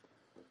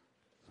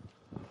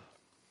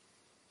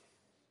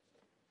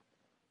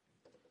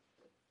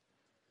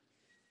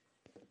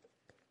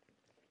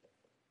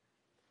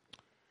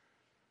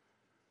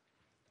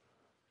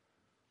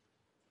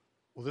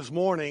Well, this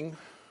morning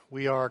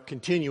we are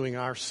continuing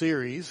our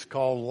series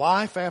called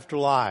Life After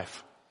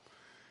Life.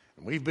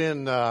 And we've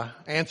been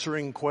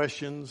answering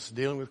questions,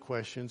 dealing with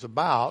questions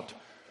about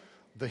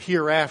the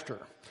hereafter.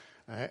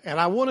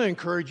 And I want to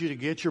encourage you to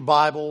get your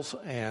Bibles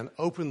and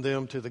open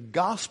them to the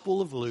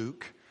Gospel of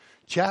Luke,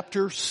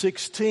 chapter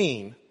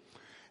 16.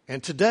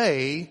 And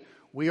today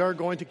we are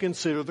going to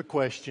consider the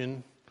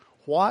question,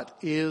 what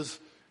is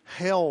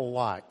hell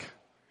like?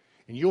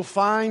 And you'll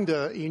find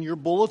in your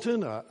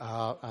bulletin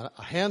a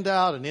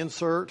handout, an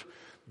insert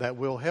that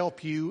will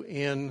help you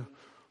in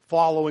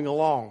following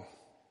along.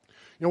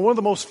 You know, one of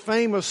the most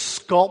famous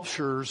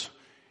sculptures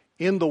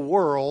in the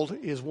world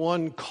is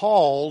one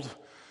called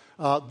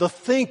The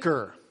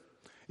Thinker.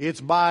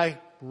 It's by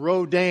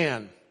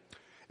Rodin.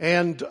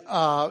 And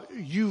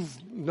you've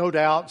no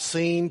doubt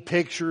seen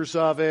pictures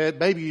of it.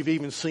 Maybe you've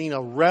even seen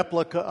a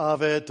replica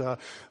of it.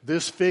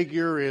 This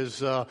figure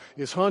is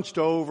hunched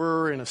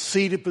over in a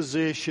seated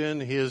position.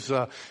 His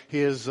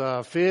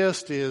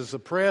fist is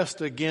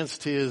pressed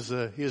against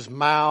his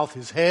mouth.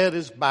 His head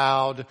is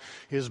bowed.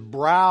 His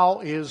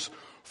brow is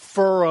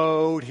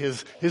furrowed.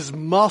 His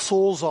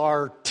muscles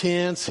are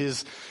tense.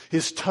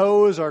 His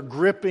toes are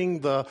gripping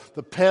the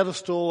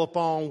pedestal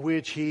upon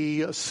which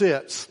he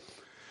sits.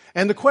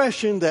 And the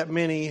question that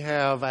many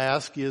have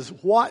asked is,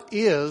 what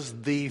is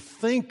the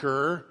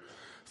thinker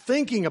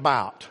thinking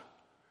about?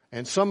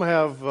 And some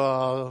have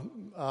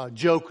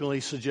jokingly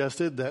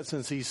suggested that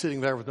since he's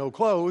sitting there with no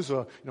clothes,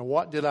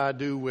 what did I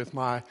do with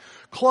my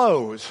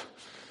clothes?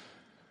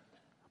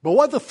 But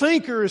what the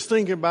thinker is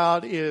thinking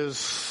about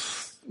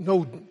is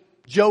no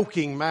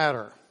joking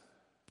matter.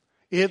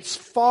 It's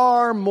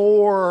far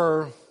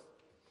more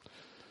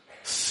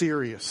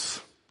serious,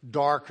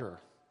 darker,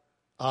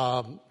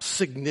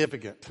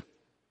 significant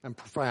and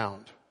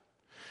profound.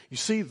 You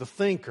see, the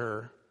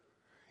thinker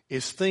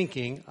is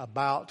thinking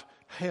about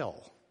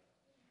hell.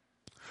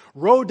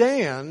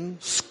 Rodin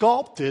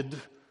sculpted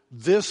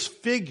this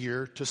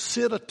figure to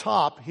sit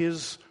atop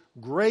his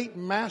great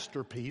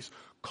masterpiece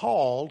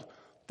called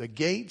The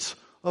Gates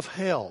of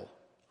Hell,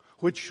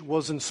 which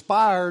was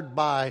inspired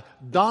by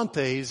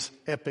Dante's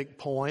epic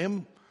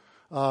poem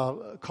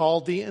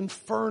called the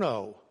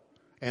Inferno.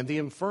 And the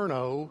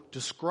Inferno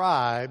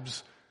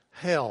describes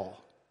hell.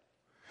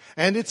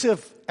 And it's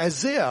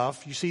as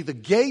if, you see, the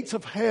gates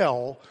of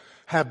hell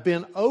have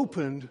been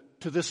opened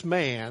to this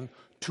man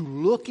to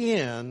look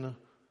in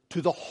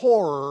to the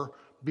horror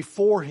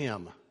before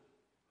him.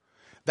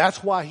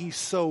 That's why he's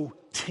so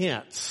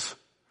tense.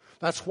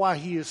 That's why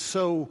he is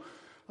so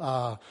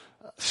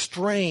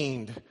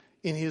strained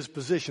in his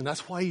position.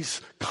 That's why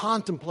he's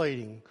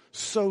contemplating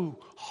so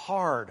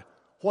hard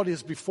what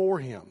is before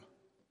him.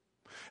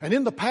 And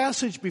in the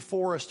passage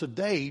before us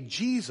today,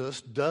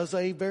 Jesus does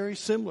a very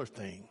similar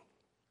thing.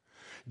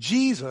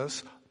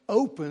 Jesus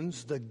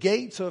opens the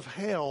gates of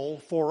hell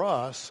for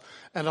us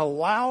and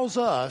allows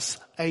us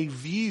a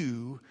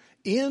view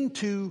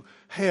into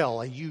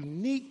hell, a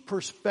unique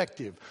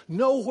perspective,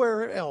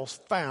 nowhere else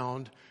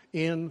found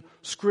in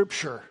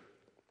Scripture.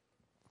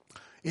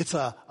 It's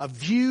a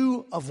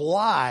view of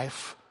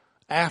life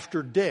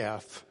after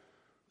death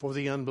for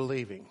the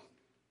unbelieving.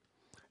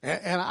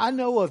 And I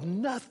know of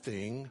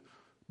nothing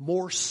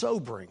more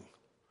sobering,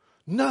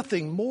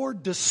 nothing more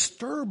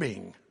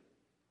disturbing,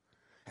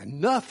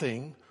 and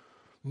nothing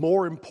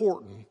more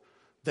important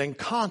than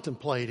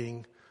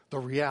contemplating the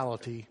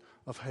reality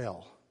of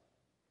hell.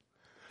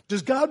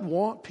 Does God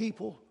want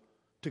people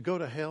to go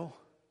to hell?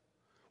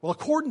 Well,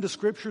 according to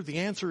Scripture, the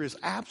answer is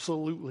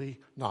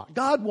absolutely not.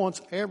 God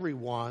wants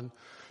everyone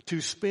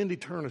to spend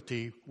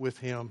eternity with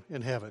Him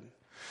in heaven.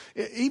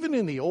 Even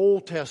in the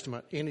Old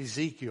Testament, in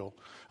Ezekiel,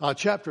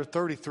 chapter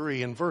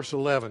 33 and verse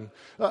 11,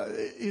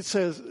 it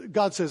says,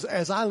 God says,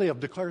 "As I live,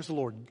 declares the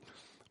Lord,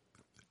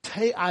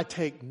 I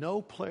take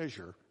no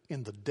pleasure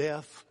in the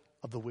death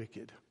of the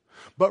wicked,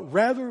 but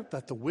rather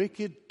that the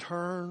wicked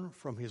turn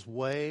from his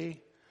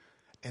way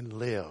and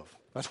live."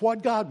 That's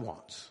what God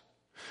wants.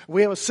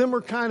 We have a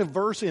similar kind of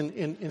verse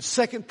in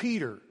 2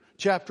 Peter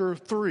chapter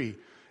 3.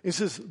 It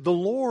says, "The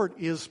Lord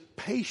is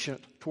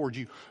patient toward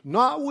you,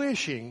 not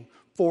wishing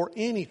for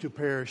any to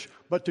perish,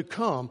 but to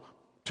come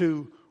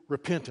to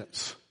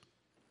repentance."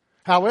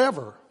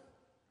 However,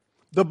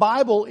 the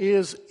Bible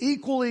is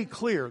equally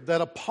clear that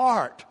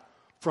apart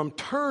from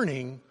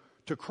turning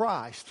to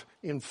Christ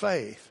in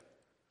faith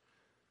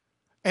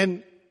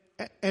and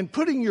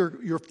putting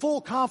your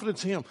full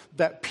confidence in Him,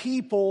 that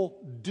people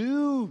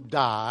do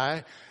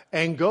die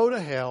and go to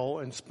hell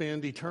and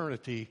spend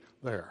eternity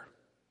there.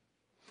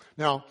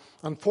 Now,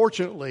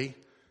 unfortunately,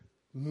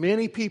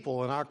 many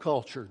people in our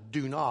culture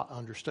do not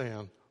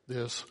understand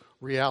this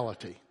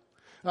reality.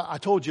 I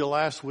told you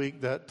last week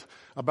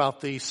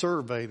about the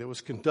survey that was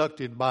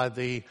conducted by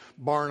the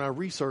Barna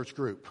Research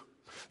Group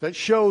that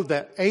showed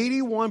that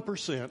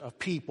 81% of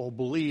people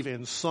believe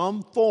in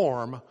some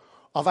form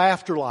of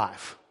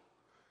afterlife.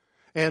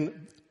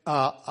 And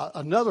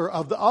another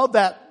of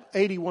that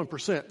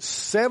 81%,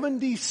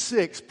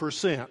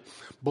 76%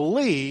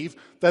 believe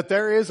that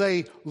there is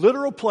a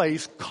literal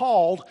place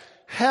called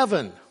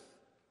heaven.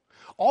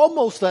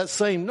 almost that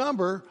same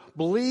number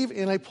believe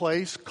in a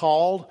place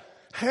called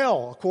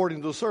hell,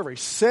 according to the survey.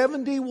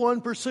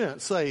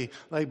 71% say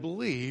they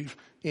believe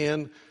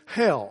in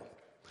hell.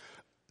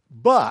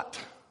 But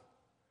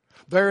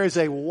there is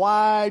a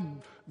wide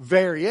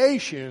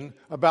variation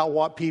about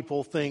what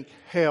people think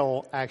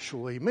hell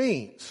actually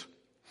means.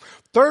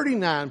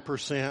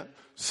 39%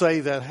 say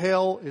that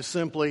hell is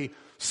simply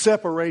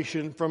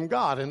separation from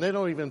God, and they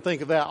don't even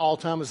think of that all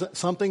the time as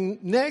something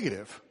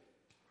negative.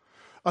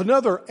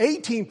 Another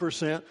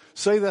 18%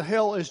 say that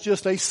hell is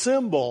just a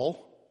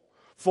symbol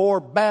for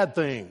bad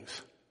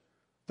things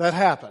that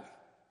happen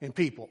in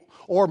people,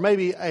 or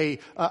maybe a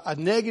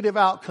negative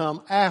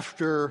outcome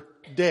after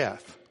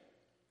death.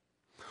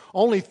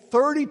 Only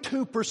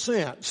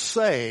 32%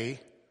 say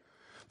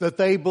that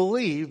they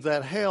believe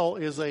that hell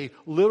is a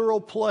literal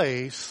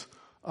place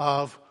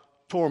of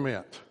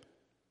torment.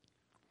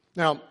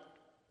 Now,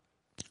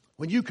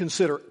 when you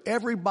consider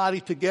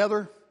everybody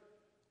together,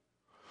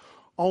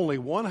 only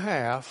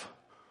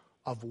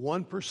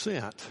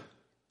 0.5%,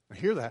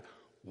 hear that,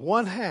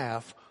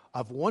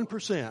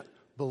 0.5%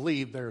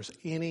 believe there's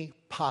any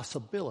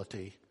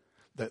possibility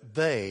that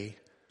they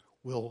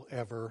will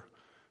ever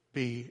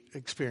be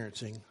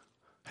experiencing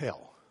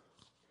hell.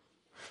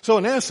 So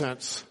in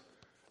essence,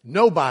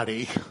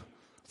 nobody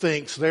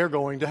thinks they're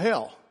going to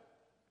hell.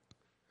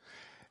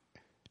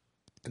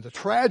 And the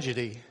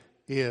tragedy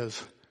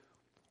is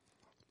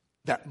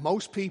that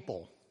most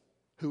people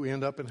who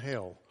end up in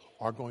hell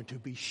are going to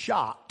be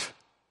shocked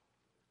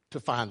to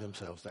find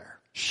themselves there.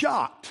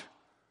 Shocked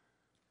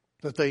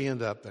that they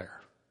end up there.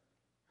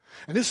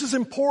 And this is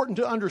important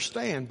to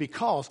understand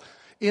because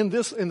in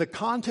the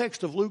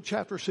context of Luke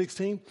chapter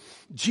 16,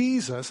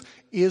 Jesus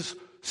is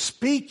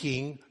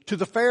speaking to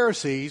the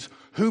Pharisees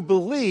who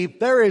believe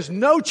there is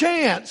no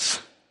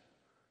chance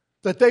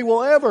that they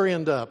will ever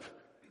end up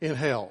in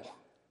hell.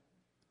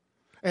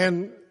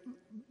 And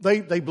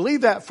they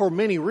believe that for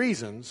many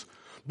reasons,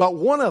 but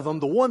one of them,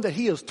 the one that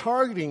he is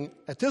targeting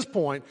at this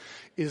point,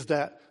 is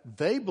that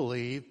they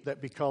believe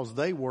that because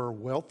they were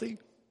wealthy,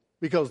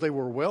 because they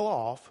were well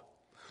off,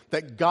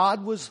 that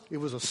it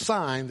was a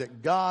sign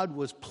that God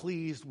was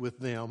pleased with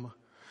them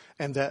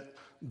and that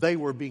they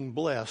were being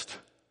blessed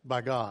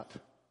by God.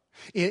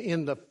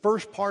 In the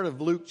first part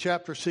of Luke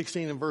chapter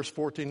 16 and verse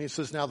 14, he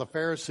says, now the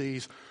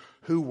Pharisees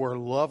who were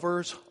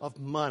lovers of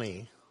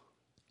money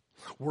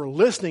were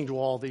listening to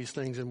all these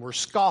things and were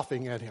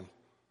scoffing at him.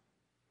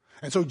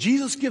 And so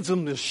Jesus gives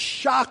them this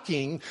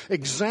shocking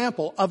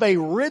example of a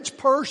rich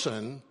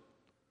person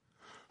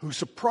who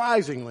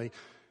surprisingly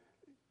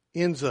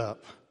ends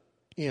up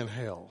in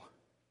hell.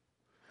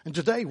 And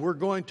today we're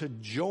going to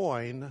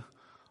join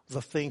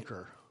the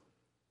thinker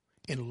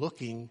in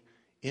looking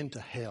into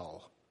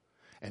hell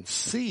and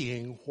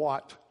seeing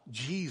what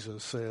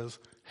Jesus says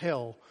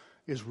hell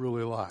is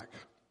really like.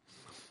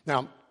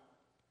 Now,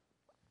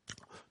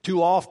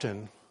 too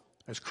often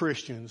as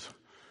Christians,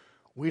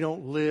 we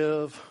don't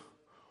live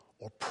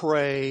or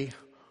pray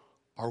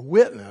or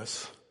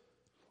witness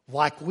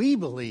like we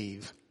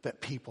believe that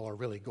people are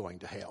really going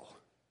to hell.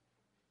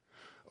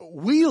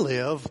 We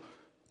live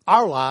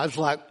our lives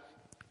like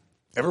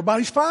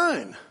everybody's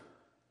fine.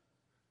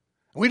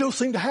 We don't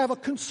seem to have a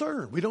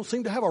concern. We don't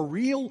seem to have a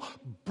real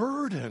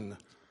burden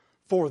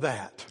for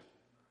that.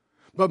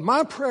 But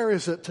my prayer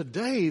is that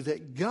today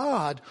that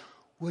God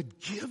would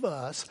give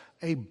us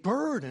a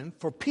burden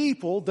for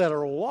people that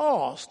are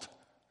lost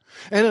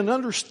and an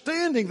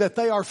understanding that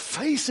they are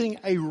facing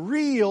a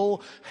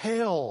real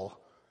hell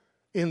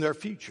in their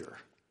future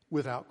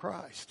without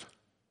Christ.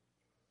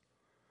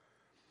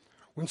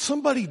 When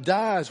somebody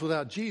dies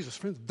without Jesus,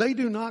 friends, they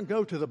do not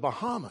go to the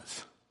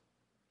Bahamas.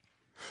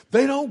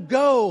 They don't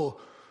go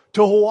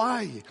to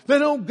Hawaii. They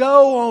don't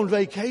go on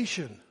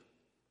vacation.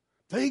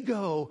 They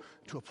go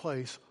to a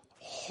place of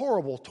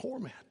horrible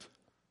torment.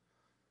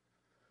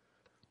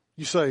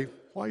 You say,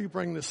 why are you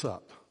bringing this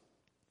up?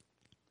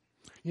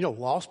 You know,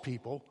 lost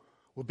people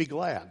would be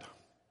glad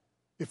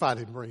if I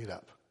didn't bring it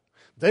up.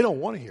 They don't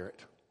want to hear it.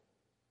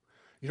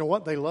 You know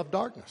what? They love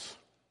darkness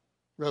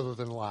rather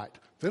than light.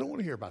 They don't want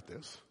to hear about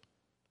this.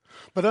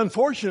 But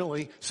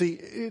unfortunately, see,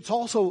 it's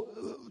also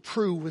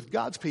true with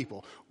God's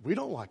people. We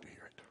don't like to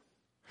hear it.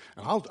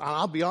 And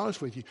I'll be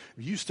honest with you.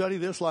 If you study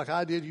this like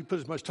I did, you put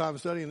as much time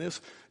studying this,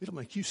 it'll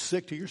make you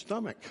sick to your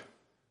stomach.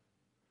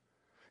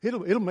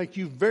 It'll make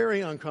you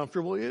very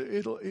uncomfortable.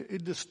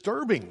 It's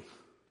disturbing.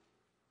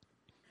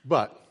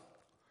 But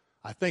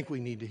I think we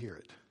need to hear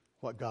it,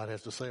 what God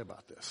has to say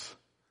about this.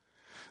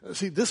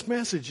 See, this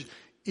message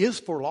is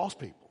for lost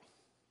people.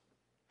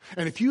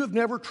 And if you have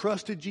never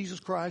trusted Jesus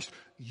Christ,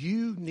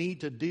 you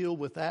need to deal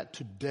with that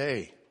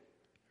today.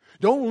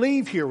 Don't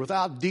leave here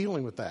without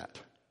dealing with that.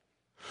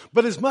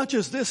 But as much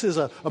as this is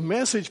a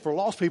message for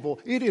lost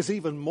people, it is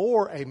even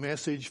more a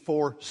message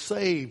for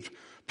saved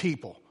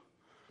people.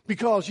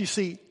 Because you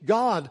see,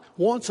 God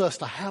wants us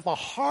to have a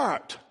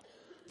heart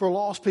for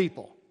lost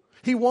people.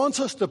 He wants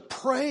us to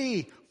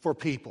pray for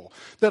people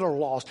that are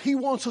lost. He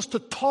wants us to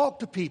talk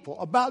to people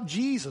about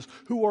Jesus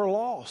who are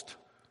lost.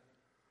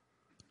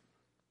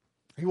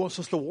 He wants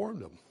us to warn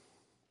them.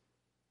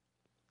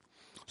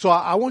 So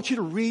I want you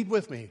to read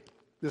with me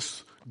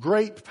this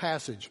great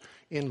passage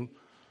in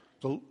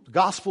the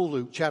Gospel of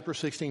Luke, chapter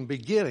 16,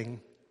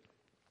 beginning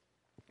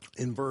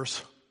in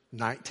verse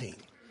 19.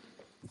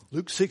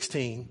 Luke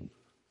 16,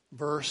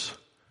 verse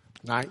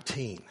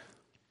 19.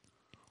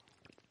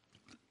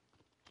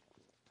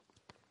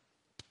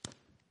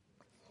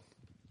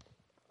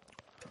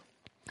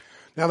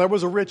 Now there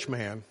was a rich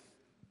man,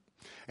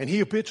 and he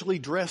habitually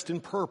dressed in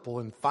purple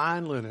and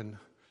fine linen,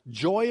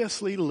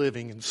 joyously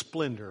living in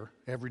splendor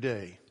every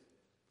day.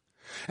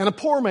 And a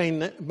poor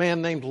man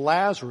named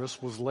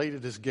Lazarus was laid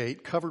at his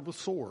gate, covered with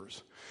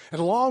sores, and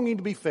longing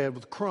to be fed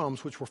with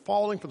crumbs which were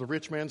falling from the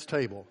rich man's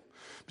table.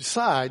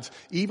 Besides,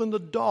 even the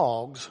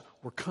dogs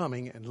were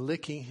coming and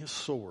licking his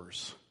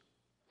sores.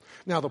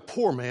 Now the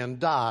poor man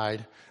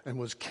died and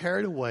was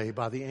carried away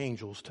by the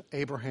angels to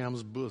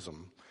Abraham's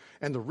bosom.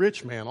 And the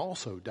rich man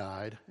also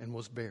died and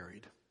was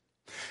buried.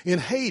 In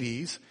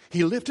Hades,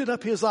 he lifted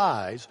up his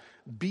eyes,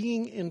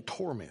 being in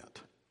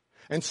torment,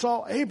 and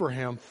saw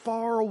Abraham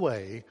far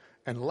away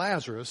and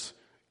Lazarus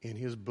in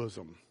his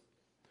bosom.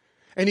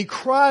 And he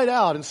cried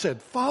out and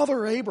said,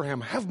 Father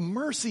Abraham, have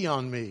mercy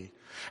on me,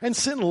 and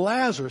send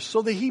Lazarus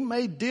so that he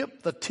may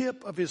dip the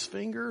tip of his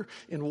finger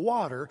in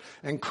water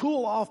and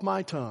cool off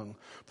my tongue,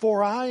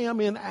 for I am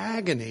in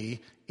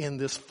agony in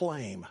this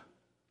flame.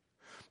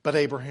 But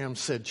Abraham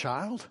said,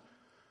 Child,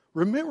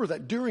 remember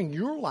that during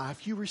your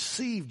life you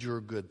received your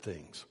good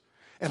things,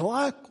 and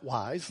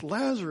likewise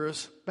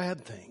Lazarus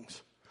bad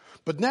things.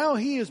 But now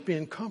he is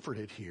being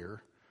comforted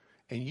here,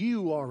 and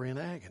you are in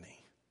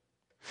agony.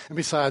 And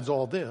besides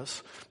all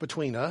this,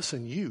 between us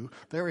and you,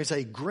 there is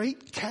a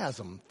great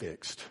chasm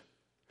fixed,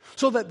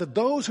 so that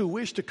those who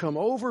wish to come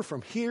over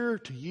from here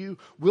to you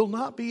will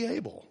not be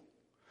able,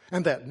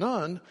 and that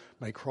none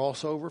may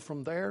cross over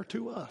from there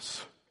to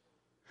us.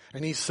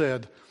 And he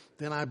said,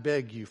 Then I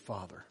beg you,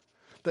 Father,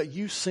 that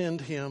you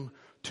send him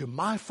to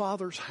my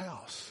father's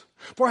house.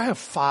 For I have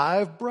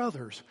 5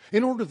 brothers,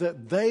 in order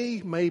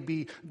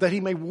that he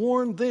may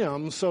warn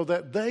them, so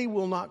that they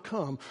will not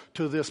come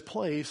to this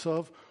place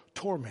of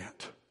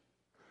torment.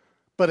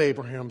 But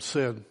Abraham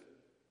said,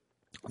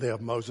 They have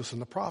Moses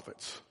and the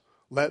prophets.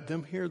 Let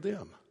them hear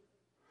them.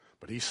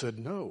 But he said,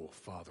 No,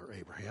 Father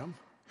Abraham.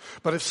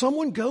 But if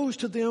someone goes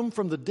to them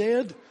from the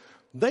dead,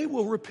 they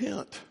will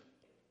repent.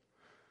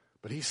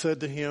 But he said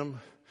to him,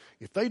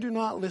 If they do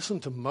not listen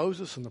to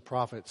Moses and the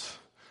prophets,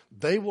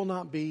 they will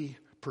not be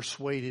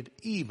persuaded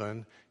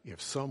even if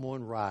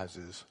someone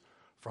rises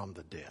from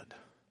the dead.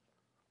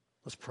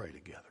 Let's pray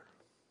together.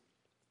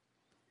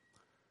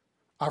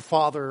 Our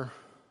Father,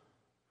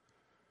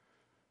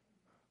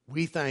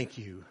 we thank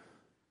you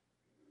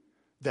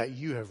that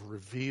you have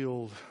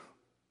revealed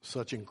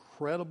such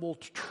incredible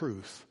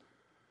truth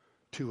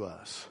to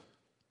us.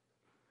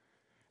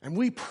 And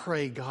we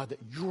pray, God,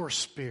 that your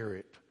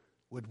Spirit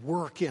would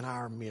work in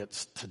our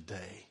midst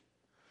today.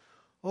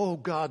 Oh,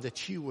 God,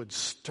 that you would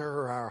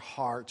stir our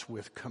hearts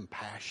with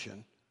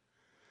compassion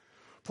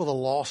for the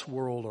lost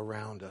world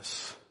around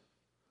us.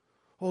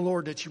 Oh,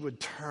 Lord, that you would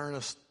turn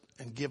us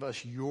and give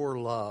us your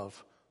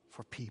love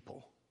for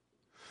people.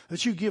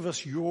 That you give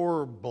us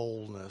your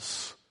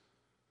boldness.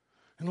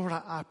 And Lord,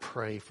 I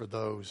pray for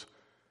those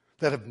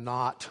that have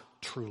not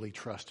truly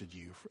trusted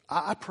you.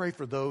 I pray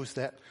for those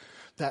that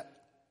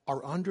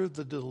are under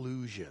the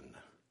delusion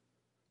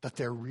that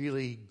they're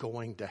really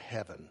going to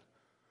heaven,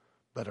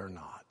 but are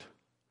not.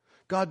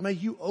 God, may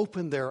you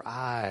open their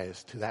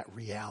eyes to that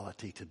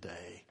reality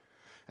today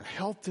and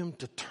help them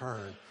to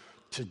turn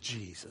to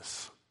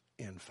Jesus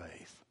in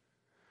faith.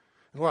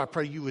 And Lord, I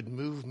pray you would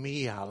move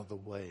me out of the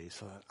way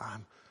so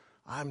that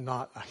I'm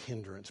not a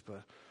hindrance,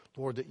 but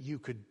Lord, that you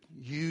could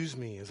use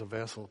me as a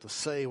vessel to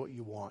say what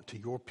you want to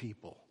your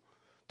people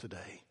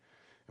today.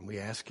 And we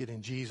ask it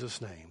in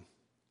Jesus' name.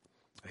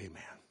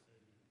 Amen.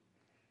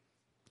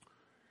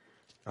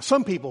 Now,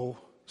 some people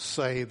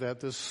say that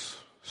this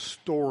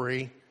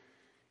story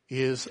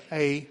is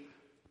a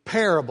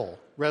parable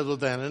rather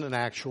than an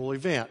actual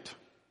event.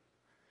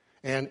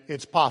 And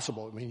it's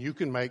possible. I mean, you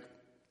can make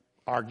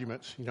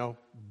arguments,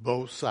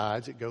 both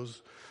sides. It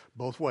goes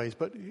both ways.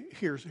 But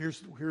here's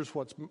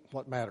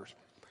what matters.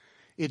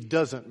 It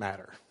doesn't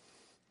matter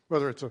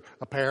whether it's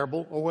a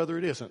parable or whether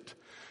it isn't.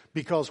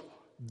 Because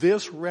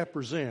this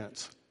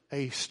represents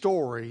a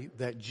story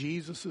that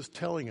Jesus is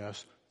telling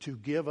us to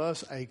give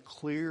us a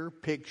clear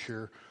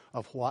picture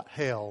of what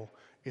hell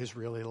is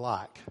really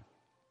like.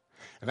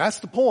 And that's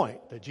the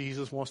point that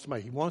Jesus wants to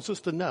make. He wants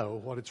us to know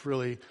what it's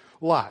really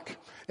like.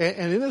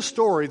 And in this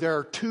story, there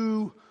are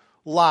 2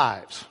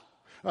 lives.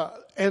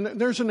 And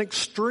there's an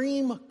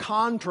extreme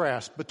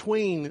contrast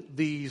between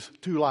these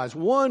 2 lives.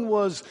 One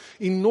was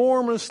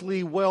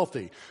enormously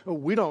wealthy.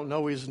 We don't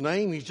know his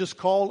name. He's just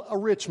called a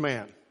rich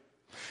man.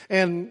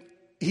 And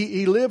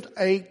he lived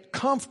a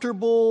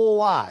comfortable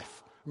life.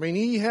 I mean,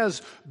 he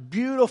has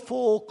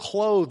beautiful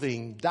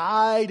clothing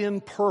dyed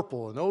in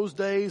purple. In those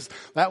days,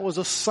 that was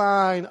a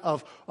sign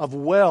of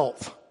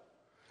wealth.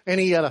 and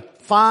he had a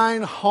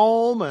fine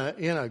home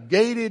in a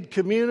gated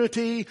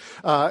community.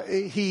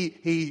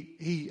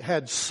 He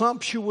had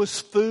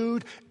sumptuous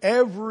food.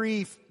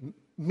 Every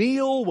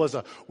meal was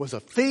a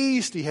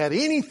feast. He had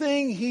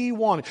anything he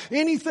wanted.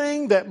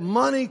 Anything that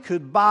money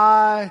could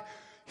buy,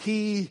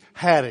 he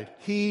had it.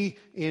 He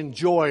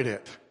enjoyed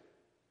it.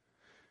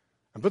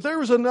 But there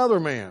was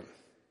another man.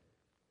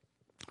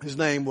 His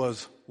name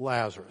was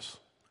Lazarus.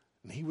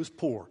 And he was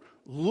poor.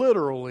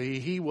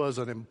 Literally, he was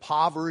an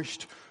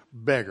impoverished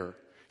beggar.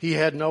 He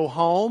had no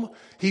home.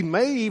 He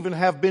may even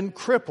have been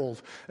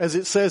crippled, as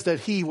it says that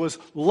he was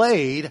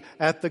laid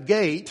at the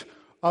gate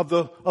of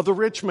the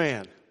rich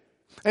man.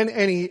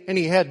 And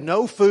he had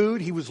no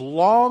food. He was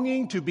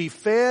longing to be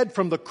fed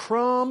from the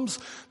crumbs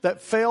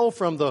that fell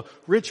from the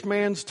rich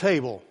man's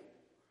table.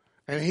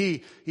 And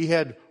he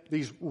had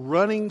these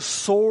running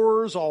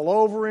sores all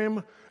over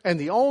him. And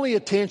the only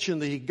attention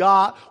that he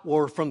got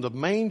were from the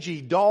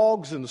mangy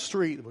dogs in the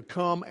street that would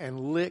come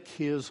and lick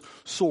his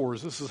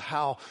sores. This is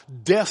how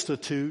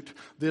destitute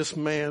this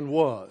man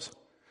was.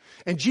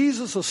 And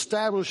Jesus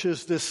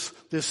establishes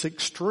this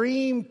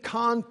extreme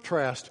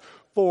contrast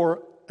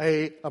for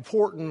an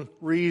important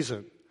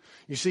reason.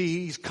 You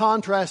see, he's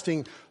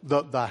contrasting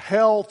the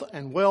health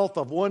and wealth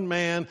of one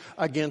man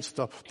against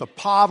the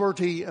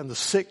poverty and the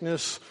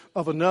sickness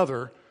of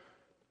another,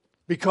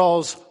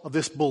 because of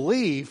this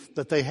belief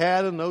that they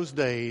had in those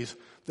days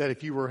that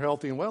if you were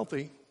healthy and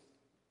wealthy,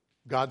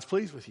 God's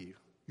pleased with you.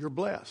 You're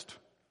blessed.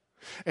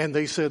 And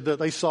they said that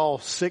they saw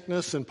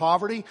sickness and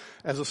poverty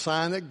as a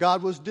sign that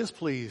God was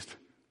displeased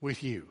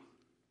with you.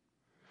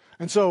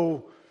 And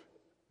so,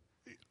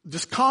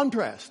 just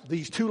contrast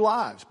these two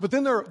lives. But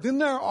then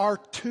there are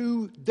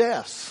two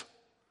deaths.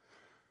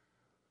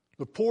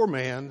 The poor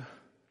man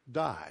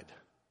died.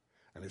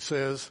 And it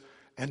says,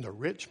 and the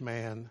rich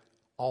man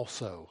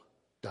also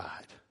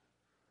died.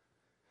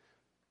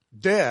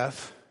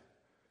 Death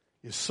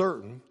is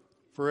certain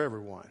for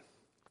everyone.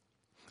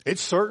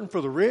 It's certain for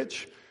the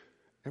rich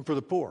and for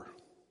the poor,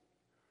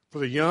 for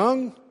the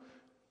young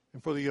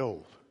and for the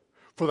old,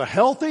 for the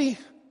healthy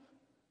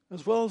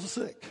as well as the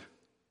sick.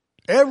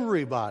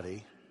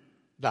 Everybody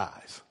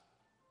dies.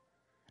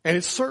 And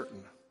it's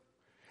certain.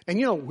 And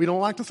we don't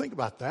like to think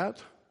about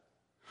that.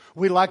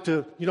 We like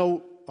to,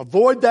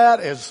 avoid that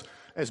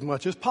as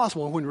much as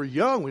possible. And when we're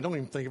young, we don't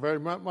even think about it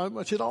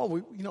much at all.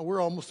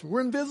 We're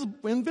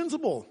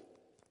invincible.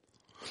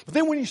 But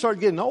then when you start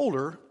getting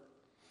older,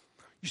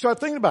 you start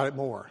thinking about it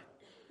more.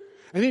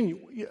 And then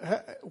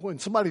when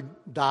somebody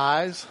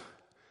dies,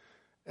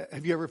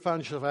 have you ever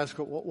found yourself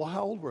asking, well,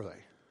 how old were they?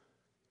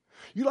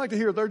 You like to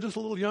hear they're just a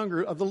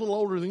little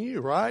older than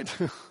you, right?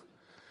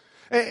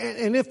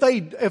 And if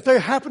they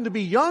happen to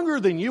be younger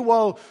than you,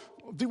 well,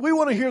 we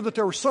want to hear that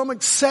there was some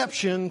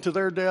exception to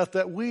their death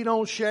that we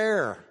don't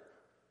share.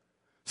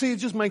 See, it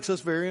just makes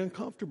us very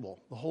uncomfortable,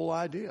 the whole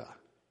idea.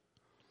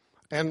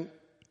 And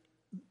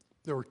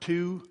there were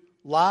two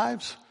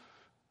lives,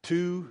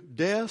 two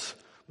deaths,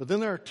 but then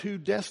there are two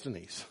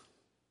destinies.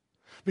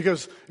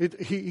 Because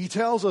he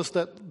tells us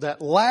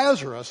that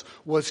Lazarus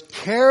was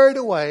carried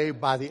away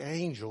by the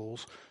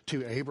angels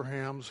to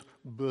Abraham's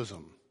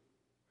bosom.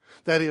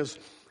 That is,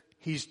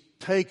 he's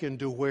taken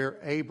to where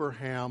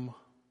Abraham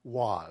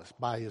was,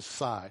 by his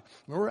side.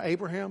 Remember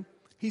Abraham?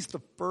 He's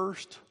the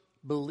first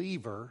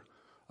believer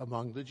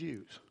among the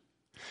Jews.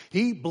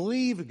 He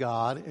believed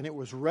God, and it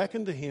was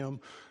reckoned to him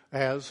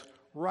as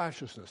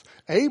righteousness.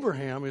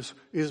 Abraham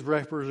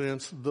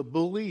represents the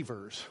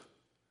believers.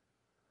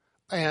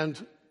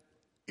 And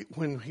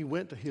when he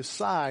went to his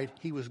side,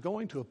 he was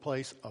going to a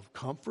place of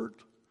comfort,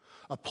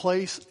 a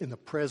place in the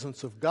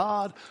presence of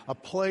God, a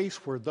place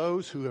where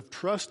those who have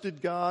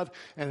trusted God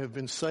and have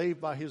been saved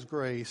by his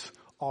grace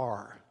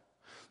are.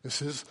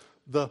 This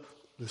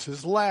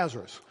is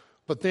Lazarus.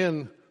 But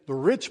then the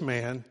rich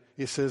man,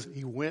 it says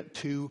he went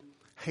to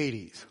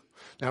Hades.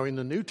 Now in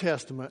the New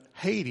Testament,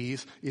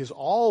 Hades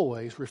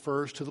always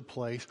refers to the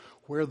place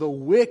where the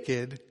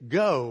wicked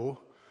go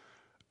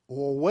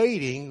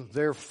awaiting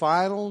their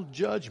final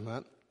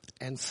judgment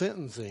and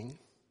sentencing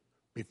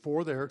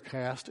before they're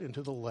cast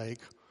into the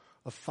lake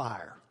of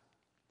fire.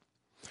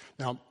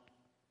 Now,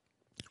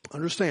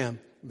 understand,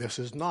 this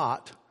is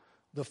not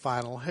the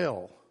final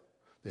hell.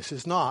 This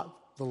is not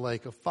the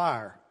lake of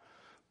fire.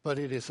 But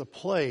it is a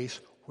place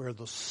where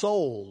the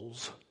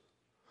souls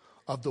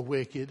of the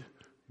wicked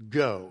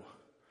go,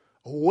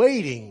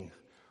 awaiting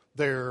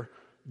their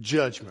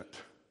judgment.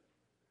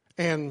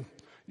 And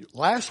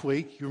last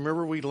week, you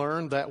remember we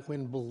learned that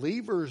when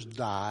believers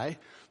die,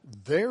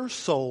 their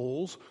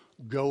souls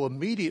go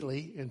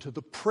immediately into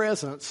the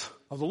presence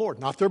of the Lord,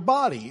 not their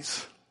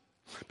bodies,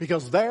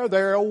 because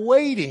they're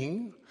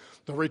awaiting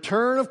the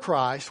return of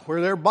Christ,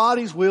 where our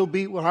bodies will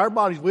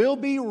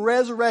be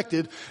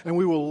resurrected, and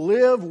we will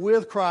live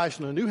with Christ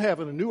in a new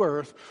heaven and new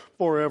earth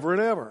forever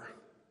and ever.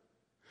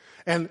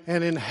 And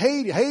in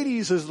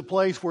Hades is the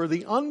place where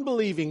the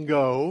unbelieving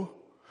go,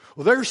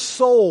 their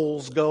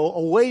souls go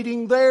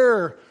awaiting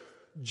their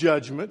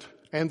judgment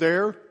and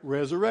their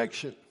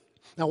resurrection.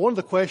 Now, one of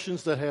the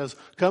questions that has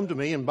come to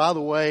me, and by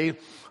the way,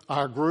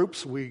 our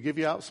groups, we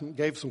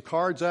gave some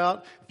cards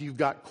out. If you've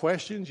got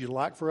questions you'd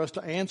like for us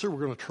to answer,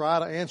 we're going to try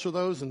to answer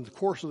those in the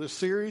course of this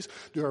series,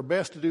 do our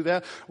best to do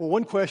that. Well,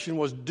 one question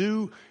was,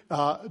 do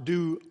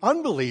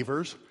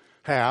unbelievers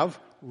have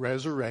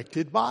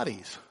resurrected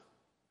bodies?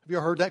 Have you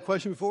ever heard that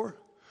question before?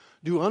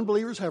 Do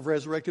unbelievers have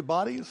resurrected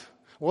bodies?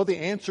 Well, the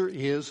answer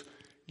is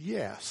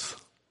yes,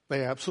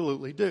 they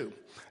absolutely do.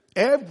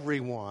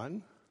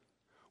 Everyone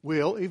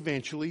will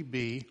eventually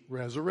be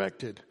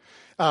resurrected.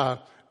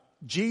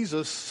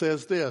 Jesus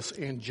says this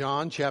in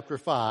John chapter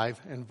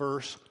 5 and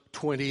verse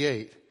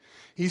 28.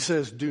 He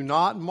says, "Do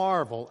not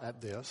marvel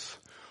at this,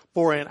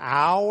 for an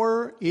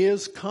hour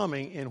is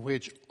coming in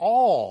which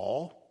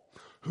all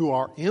who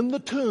are in the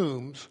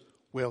tombs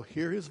will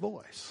hear his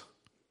voice,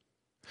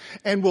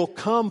 and will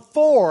come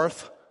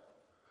forth,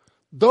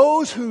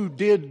 those who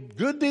did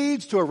good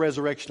deeds to a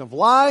resurrection of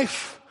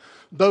life,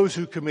 those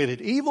who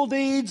committed evil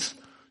deeds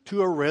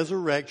to a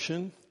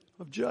resurrection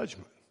of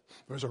judgment."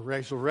 There's a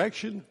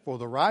resurrection for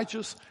the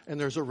righteous, and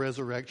there's a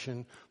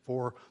resurrection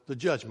for the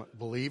judgment,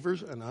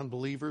 believers and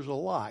unbelievers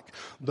alike.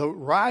 The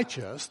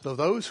righteous,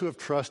 those who have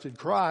trusted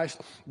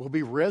Christ, will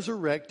be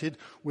resurrected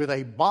with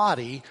a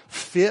body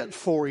fit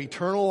for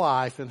eternal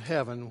life in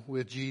heaven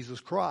with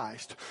Jesus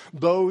Christ.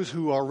 Those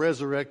who are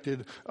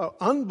resurrected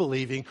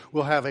unbelieving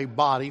will have a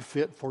body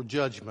fit for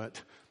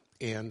judgment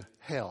in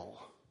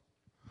hell.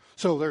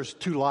 So there's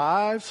two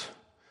lives.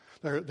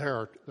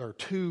 There are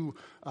two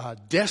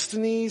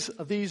destinies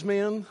of these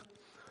men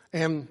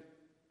and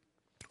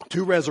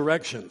two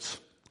resurrections.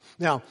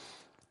 Now,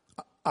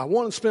 I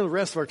want to spend the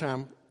rest of our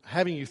time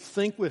having you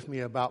think with me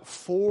about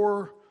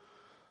four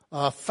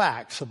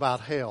facts about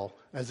hell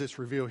as it's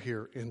revealed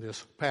here in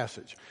this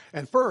passage.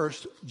 And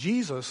first,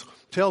 Jesus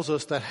tells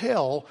us that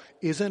hell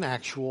is an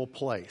actual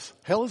place.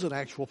 Hell is an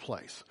actual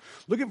place.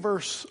 Look at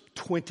verse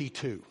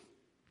 22.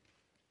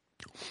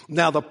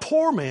 "Now the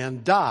poor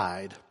man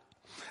died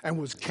and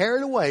was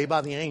carried away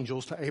by the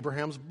angels to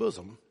Abraham's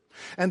bosom.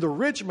 And the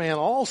rich man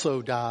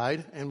also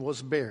died and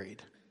was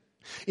buried.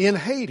 In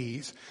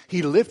Hades,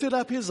 he lifted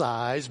up his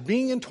eyes,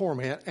 being in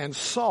torment, and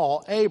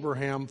saw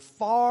Abraham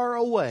far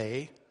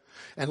away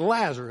and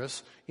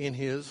Lazarus in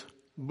his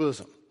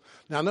bosom."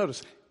 Now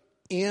notice,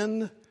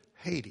 in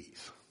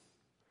Hades.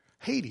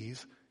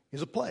 Hades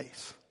is a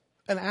place,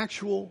 an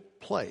actual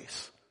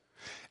place.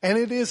 And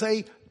it is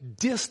a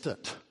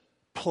distant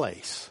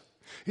place.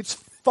 It's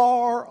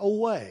far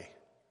away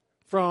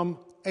from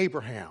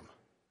Abraham.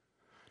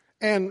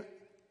 And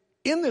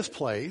in this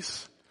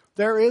place,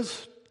 there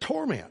is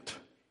torment.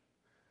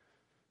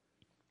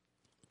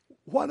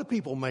 Why do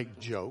people make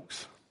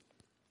jokes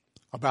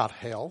about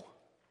hell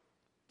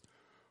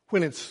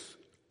when it's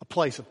a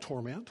place of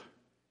torment?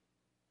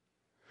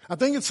 I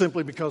think it's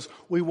simply because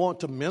we want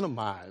to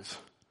minimize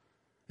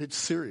its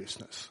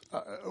seriousness.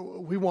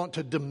 We want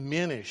to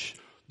diminish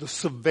the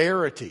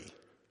severity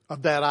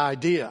of that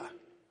idea.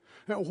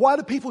 Now, why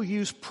do people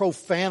use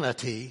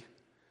profanity?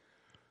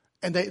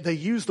 And they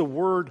use the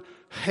word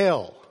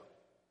hell.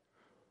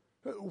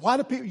 Why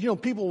do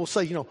people will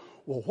say,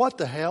 well, what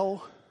the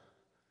hell?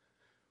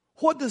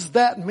 What does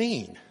that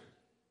mean?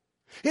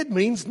 It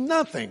means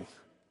nothing.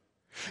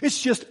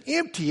 It's just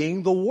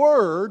emptying the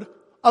word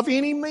of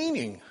any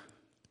meaning.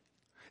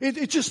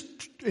 It's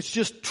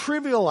just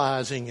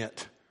trivializing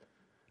it.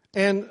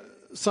 And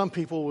some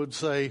people would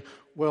say,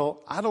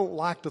 well, I don't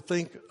like to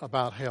think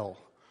about hell.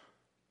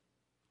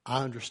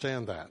 I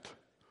understand that.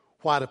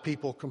 Why do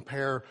people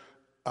compare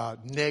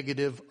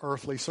negative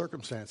earthly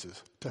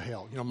circumstances to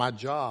hell? My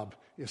job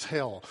is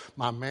hell.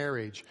 My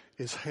marriage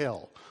is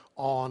hell.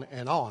 On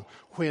and on.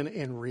 When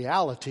in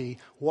reality,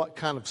 what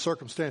kind of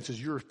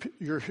circumstances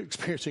you're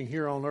experiencing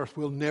here on earth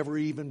will never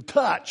even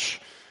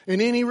touch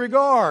in any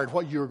regard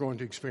what you're going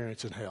to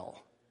experience in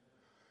hell.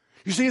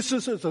 You see, it's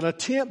an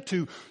attempt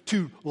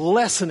to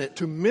lessen it,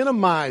 to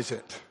minimize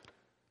it.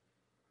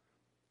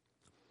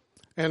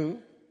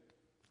 And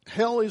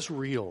hell is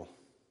real.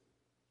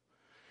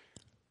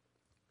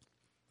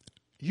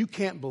 You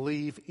can't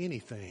believe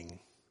anything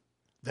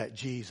that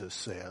Jesus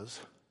says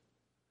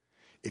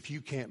if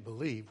you can't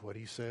believe what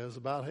he says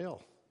about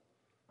hell.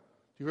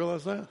 Do you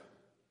realize that?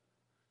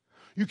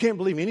 You can't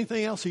believe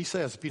anything else he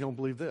says if you don't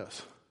believe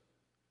this.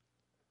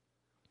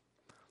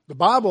 The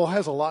Bible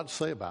has a lot to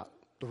say about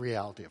the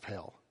reality of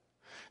hell.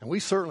 And we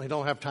certainly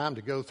don't have time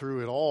to go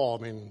through it all,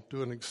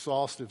 do an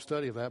exhaustive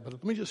study of that, but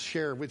let me just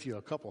share with you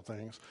a couple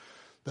things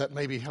that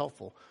may be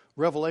helpful.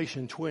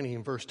 Revelation 20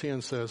 and verse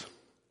 10 says,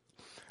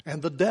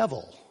 "And the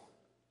devil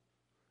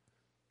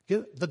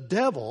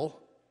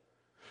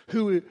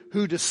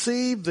who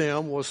deceived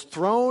them was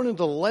thrown into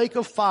the lake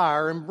of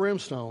fire and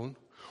brimstone,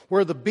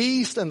 where the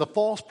beast and the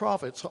false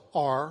prophets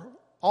are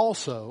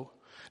also,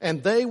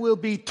 and they will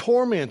be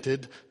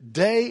tormented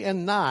day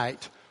and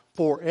night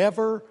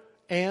forever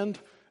and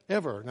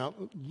ever." Now,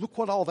 look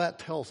what all that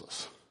tells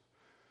us.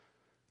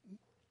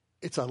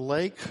 It's a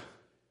lake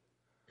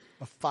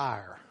of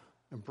fire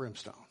and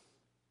brimstone.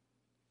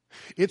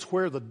 It's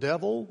where the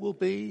devil will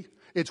be.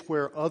 It's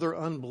where other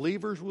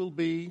unbelievers will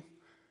be.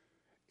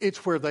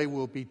 It's where they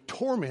will be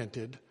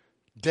tormented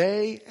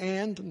day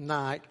and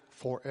night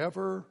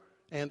forever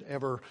and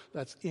ever.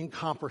 That's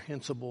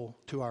incomprehensible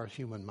to our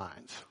human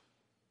minds.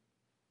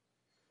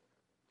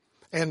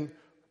 And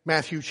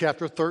Matthew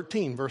chapter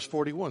 13, verse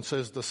 41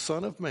 says, the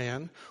Son of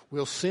Man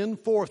will send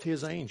forth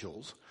his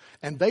angels,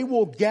 and they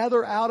will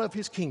gather out of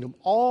his kingdom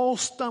all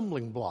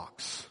stumbling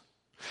blocks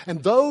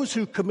and those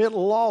who commit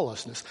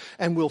lawlessness,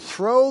 and will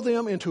throw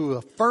them into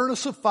a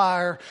furnace of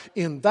fire.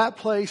 In that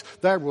place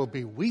there will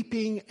be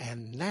weeping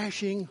and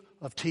gnashing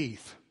of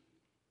teeth.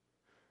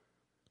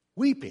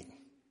 Weeping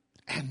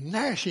and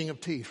gnashing of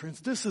teeth. Friends,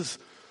 this is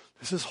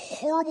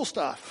horrible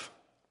stuff.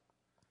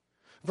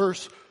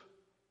 Verse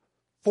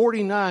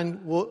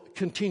 49 will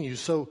continue.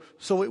 So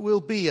it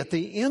will be at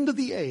the end of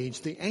the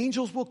age, the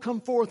angels will come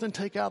forth and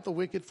take out the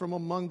wicked from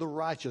among the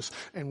righteous,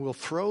 and will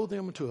throw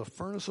them into a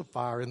furnace of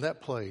fire. In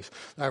that place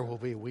there will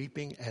be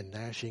weeping and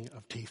gnashing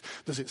of teeth.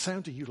 Does it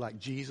sound to you like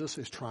Jesus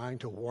is trying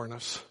to warn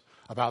us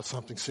about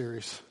something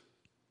serious?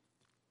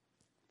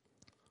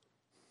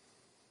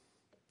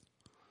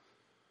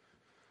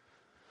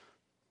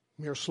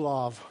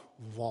 Miroslav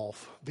Volf,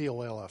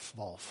 V-O-L-F,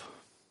 Volf,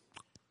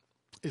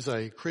 is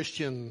a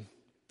Christian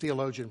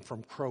theologian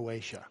from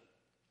Croatia.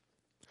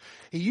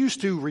 He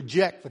used to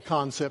reject the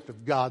concept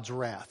of God's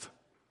wrath.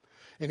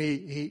 And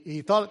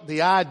he thought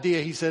the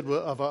idea, he said,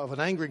 of an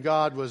angry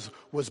God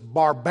was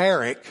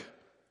barbaric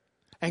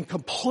and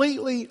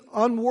completely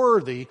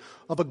unworthy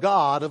of a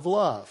God of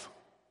love.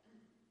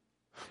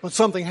 But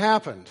something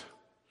happened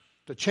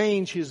to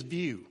change his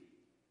view.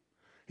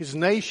 His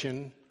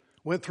nation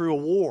went through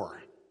a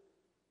war,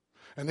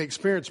 and they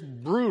experienced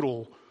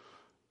brutal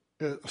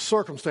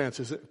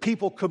circumstances.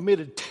 People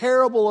committed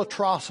terrible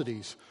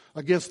atrocities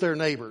against their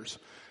neighbors.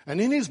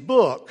 And in his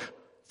book,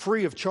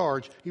 free of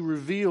charge, he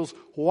reveals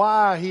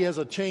why he has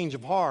a change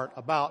of heart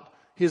about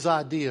his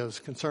ideas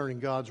concerning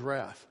God's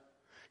wrath.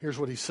 Here's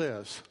what he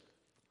says.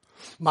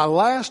 My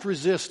last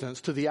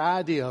resistance to the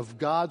idea of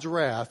God's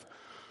wrath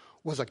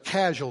was a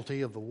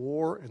casualty of the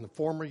war in the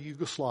former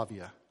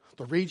Yugoslavia,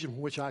 the region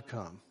from which I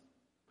come.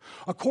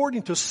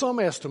 According to some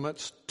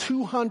estimates,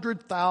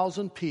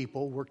 200,000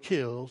 people were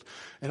killed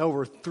and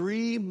over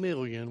 3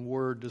 million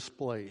were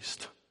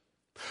displaced.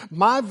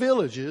 My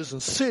villages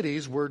and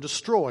cities were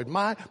destroyed.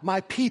 My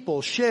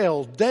people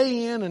shelled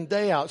day in and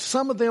day out,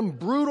 some of them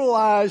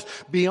brutalized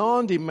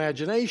beyond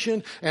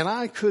imagination, and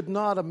I could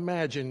not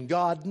imagine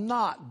God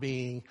not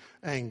being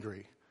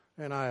angry.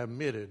 And I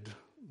omitted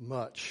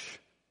much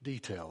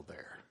detail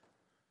there.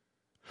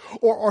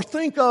 Or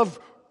think of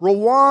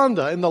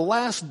Rwanda in the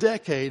last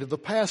decade of the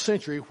past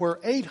century, where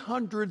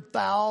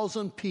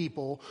 800,000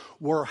 people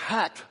were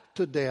hacked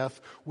to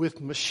death with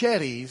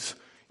machetes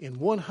in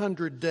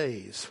 100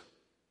 days.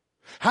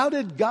 How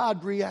did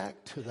God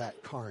react to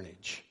that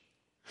carnage?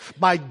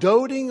 By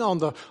doting on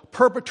the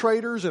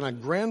perpetrators in a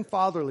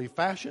grandfatherly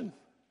fashion?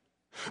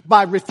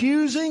 By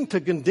refusing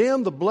to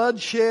condemn the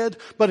bloodshed,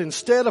 but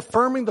instead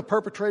affirming the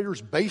perpetrator's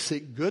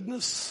basic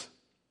goodness?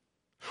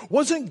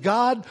 Wasn't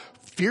God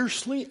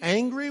fiercely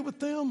angry with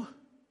them?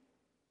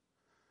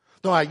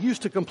 Though I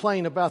used to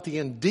complain about the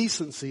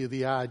indecency of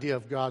the idea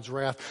of God's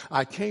wrath,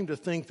 I came to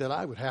think that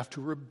I would have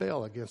to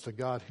rebel against a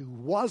God who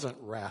wasn't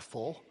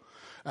wrathful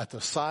at the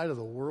sight of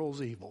the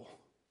world's evil.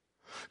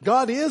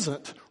 God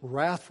isn't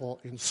wrathful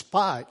in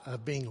spite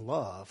of being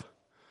love.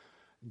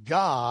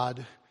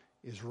 God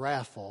is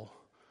wrathful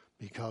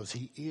because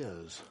he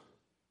is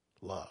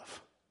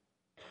love.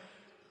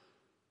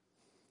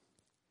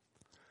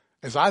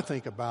 As I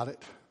think about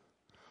it,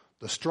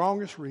 the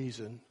strongest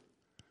reason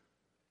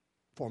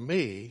for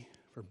me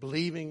for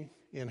believing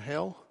in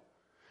hell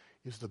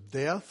is the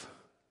death,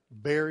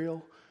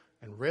 burial,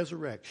 and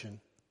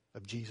resurrection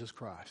of Jesus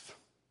Christ.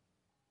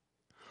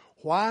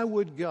 Why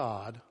would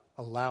God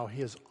allow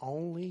his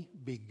only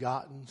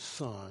begotten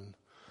Son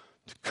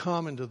to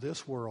come into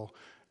this world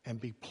and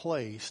be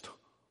placed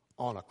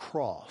on a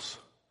cross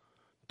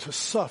to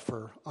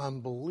suffer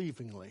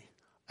unbelievingly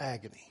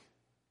agony?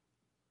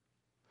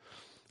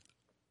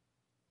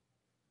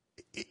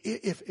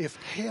 If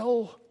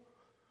hell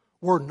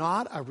were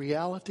not a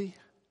reality,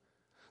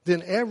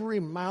 then every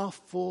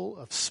mouthful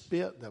of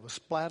spit that was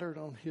splattered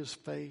on his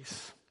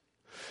face,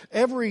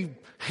 every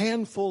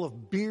handful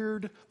of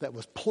beard that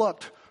was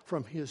plucked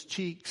from his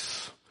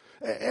cheeks,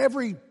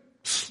 every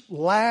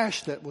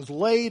lash that was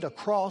laid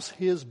across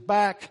his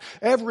back,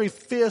 every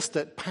fist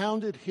that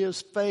pounded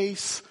his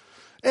face,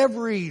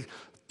 every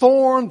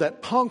thorn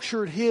that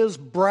punctured his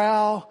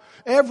brow,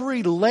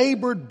 every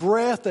labored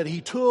breath that he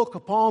took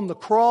upon the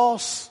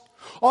cross,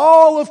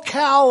 all of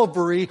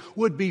Calvary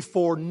would be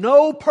for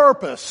no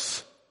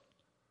purpose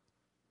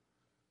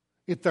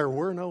if there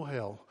were no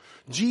hell.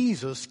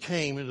 Jesus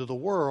came into the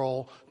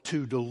world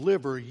to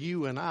deliver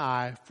you and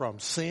I from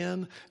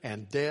sin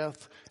and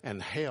death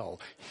and hell.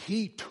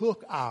 He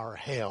took our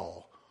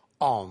hell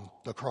on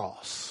the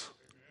cross.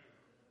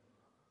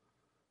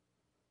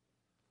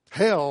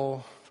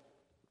 Hell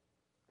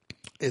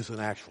is an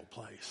actual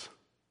place,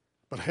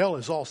 but hell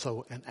is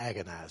also an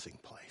agonizing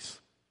place.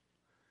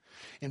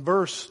 In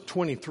verse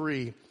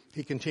 23,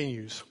 he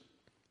continues,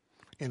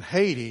 In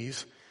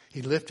Hades,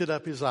 he lifted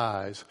up his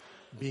eyes,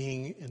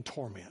 being in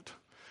torment,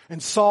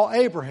 and saw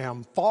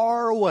Abraham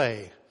far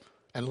away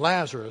and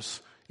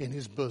Lazarus in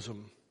his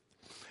bosom.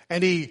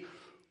 And he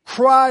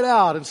cried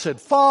out and said,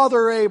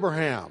 Father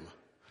Abraham,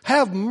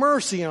 have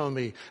mercy on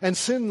me and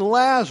send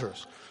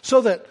Lazarus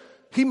so that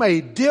he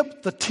may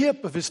dip the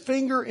tip of his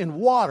finger in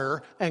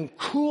water and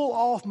cool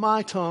off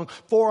my tongue,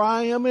 for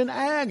I am in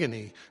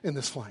agony in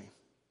this flame.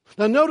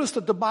 Now notice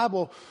that the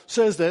Bible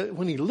says that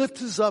when he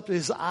lifts up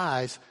his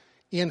eyes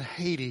in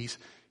Hades,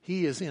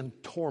 he is in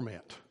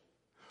torment.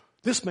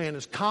 This man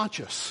is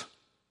conscious.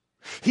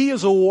 He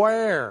is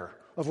aware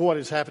of what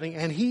is happening,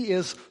 and he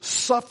is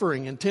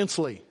suffering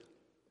intensely.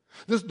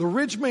 The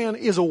rich man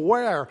is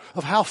aware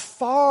of how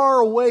far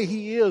away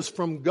he is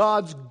from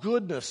God's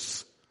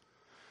goodness.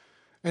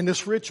 And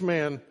this rich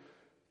man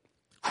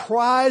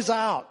cries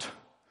out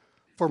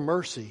for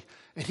mercy.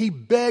 And he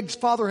begs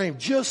Father Abraham,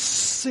 just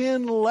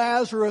send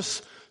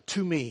Lazarus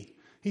to me.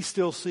 He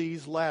still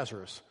sees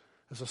Lazarus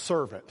as a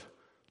servant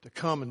to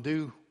come and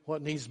do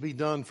what needs to be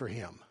done for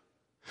him.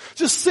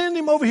 Just send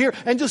him over here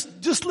and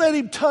just let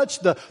him touch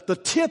the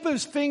tip of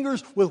his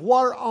fingers with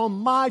water on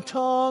my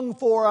tongue,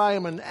 for I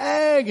am in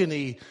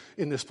agony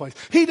in this place.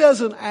 He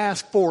doesn't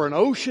ask for an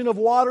ocean of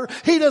water.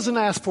 He doesn't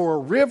ask for a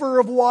river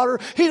of water.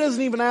 He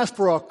doesn't even ask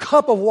for a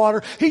cup of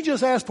water. He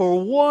just asks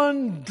for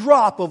one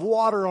drop of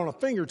water on a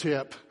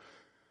fingertip.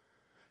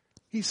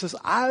 He says,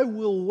 I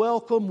will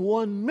welcome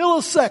 1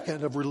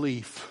 millisecond of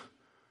relief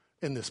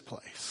in this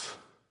place.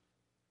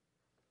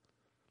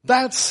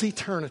 That's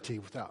eternity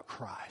without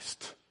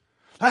Christ.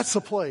 That's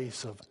a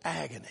place of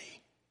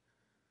agony.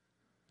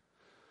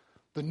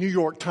 The New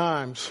York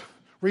Times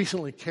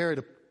recently carried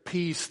a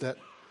piece that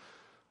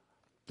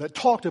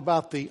talked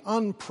about the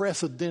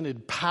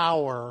unprecedented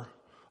power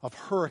of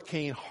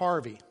Hurricane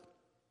Harvey.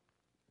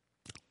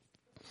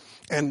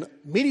 And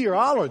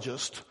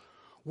meteorologists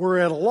were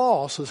at a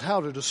loss as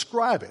how to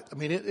describe it. I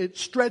mean, it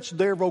stretched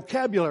their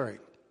vocabulary.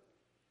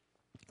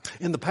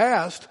 In the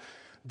past,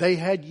 they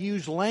had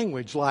used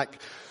language like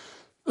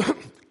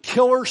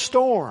killer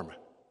storm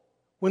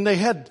when they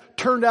had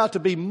turned out to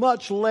be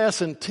much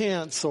less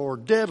intense or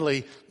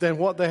deadly than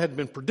what they had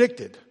been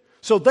predicted.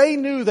 So they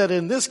knew that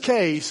in this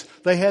case,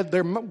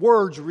 their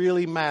words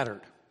really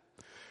mattered.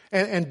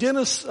 And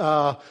Dennis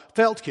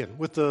Feltgen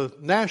with the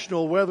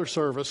National Weather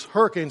Service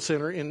Hurricane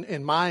Center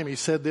in Miami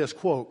said this,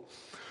 quote,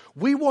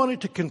 we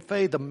wanted to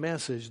convey the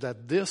message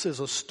that this is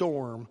a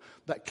storm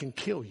that can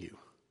kill you.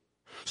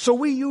 So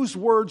we used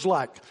words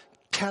like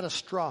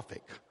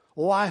catastrophic,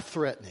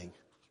 life-threatening.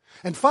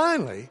 And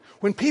finally,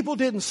 when people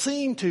didn't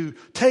seem to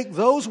take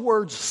those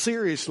words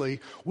seriously,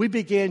 we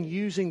began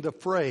using the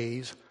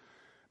phrase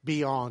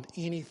beyond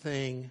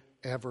anything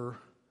ever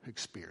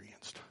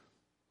experienced.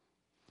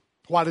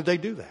 Why did they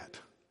do that?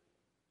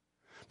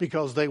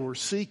 Because they were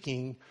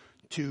seeking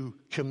to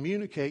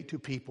communicate to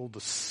people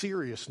the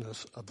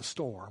seriousness of the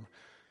storm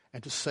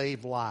and to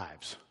save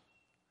lives.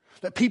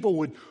 That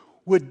people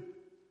would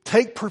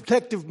take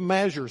protective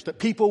measures, that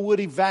people would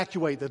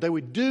evacuate, that they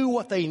would do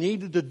what they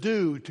needed to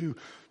do to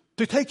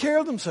take care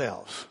of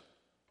themselves.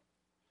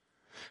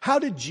 How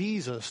did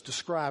Jesus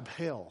describe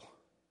hell?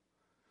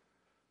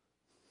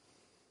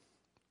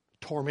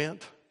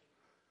 Torment,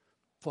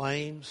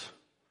 flames,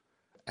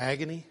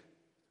 agony.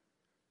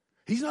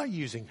 He's not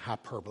using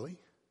hyperbole.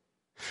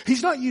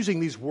 He's not using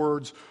these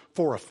words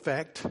for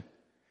effect.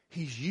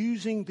 He's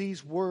using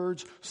these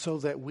words so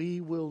that we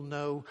will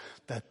know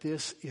that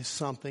this is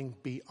something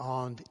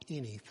beyond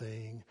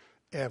anything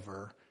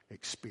ever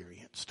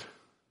experienced.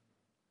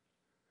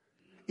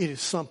 It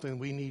is something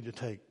we need to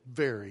take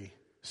very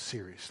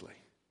seriously.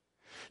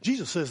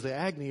 Jesus says the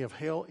agony of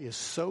hell is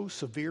so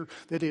severe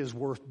that it is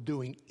worth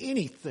doing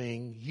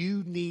anything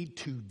you need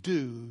to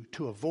do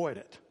to avoid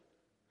it.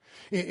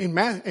 In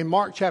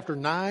Mark chapter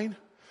 9,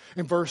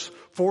 in verse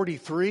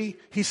 43,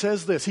 he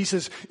says this. He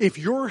says, if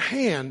your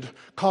hand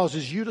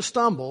causes you to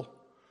stumble,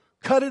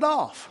 cut it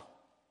off.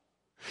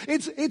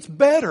 It's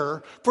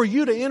better for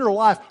you to enter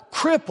life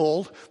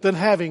crippled than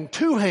having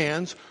two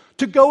hands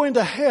to go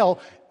into hell,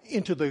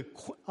 into the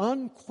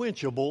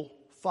unquenchable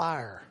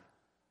fire.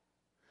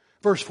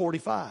 Verse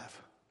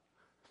 45.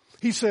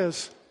 He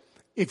says,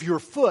 if your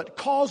foot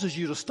causes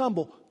you to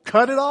stumble,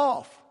 cut it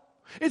off.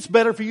 It's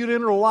better for you to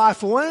enter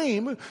life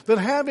lame than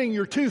having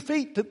your 2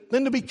 feet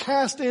than to be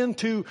cast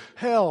into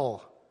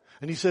hell.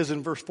 And he says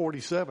in verse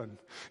 47,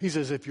 he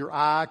says, if your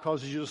eye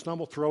causes you to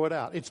stumble, throw it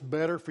out. It's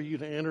better for you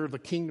to enter the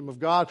kingdom of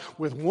God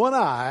with one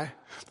eye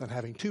than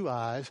having 2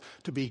 eyes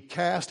to be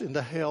cast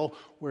into hell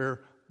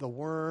where the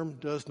worm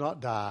does not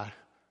die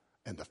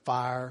and the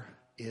fire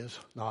is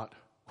not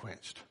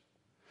quenched.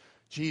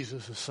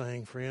 Jesus is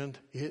saying, friend,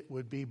 it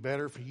would be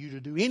better for you to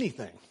do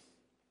anything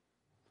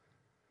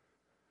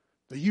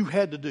that you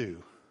had to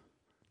do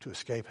to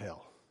escape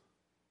hell.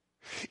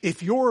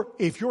 If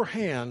your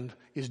hand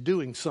is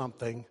doing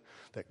something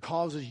that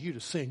causes you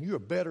to sin, you are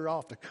better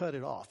off to cut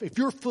it off. If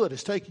your foot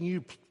is taking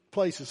you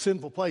places,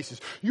 sinful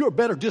places, you are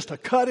better just to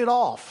cut it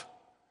off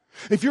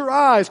If your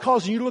eye is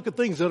causing you to look at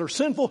things that are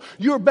sinful,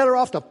 you're better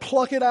off to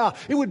pluck it out.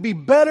 It would be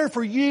better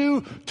for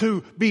you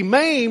to be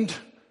maimed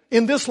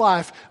in this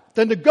life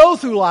than to go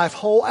through life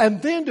whole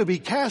and then to be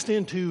cast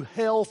into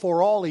hell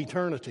for all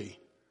eternity.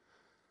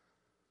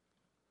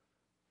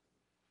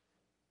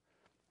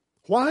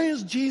 Why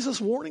is Jesus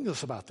warning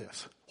us about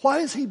this? Why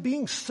is he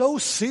being so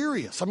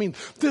serious? I mean,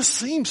 this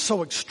seems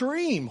so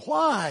extreme.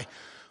 Why?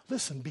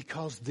 Listen,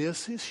 because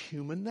this is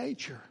human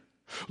nature.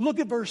 Look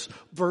at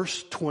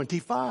verse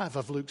 25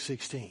 of Luke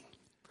 16.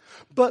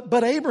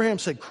 But Abraham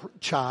said,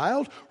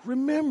 child,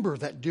 remember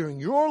that during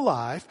your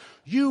life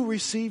you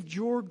received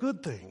your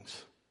good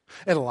things,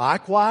 and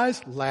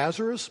likewise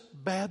Lazarus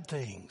bad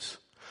things.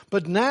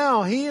 But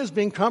now he has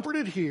been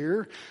comforted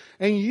here,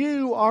 and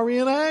you are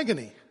in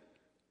agony.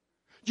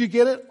 You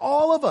get it?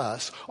 All of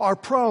us are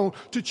prone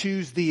to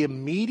choose the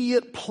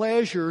immediate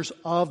pleasures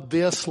of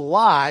this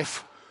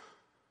life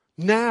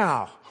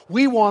now.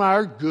 We want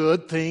our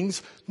good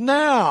things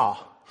now.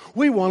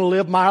 We want to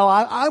live my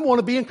life. I want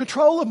to be in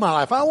control of my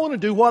life. I want to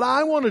do what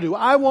I want to do.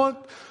 I want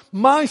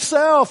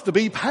myself to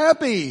be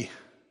happy.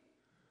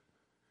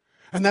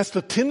 And that's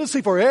the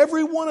tendency for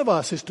every one of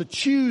us, is to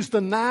choose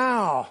the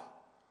now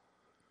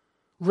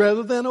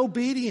rather than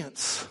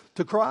obedience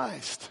to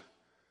Christ.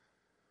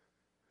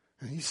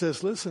 And he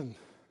says, listen,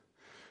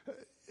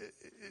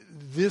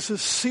 this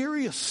is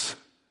serious.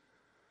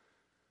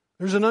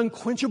 There's an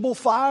unquenchable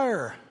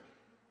fire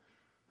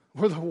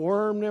where the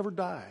worm never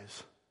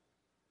dies.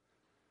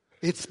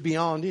 It's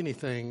beyond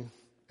anything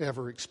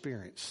ever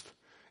experienced.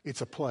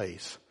 It's a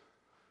place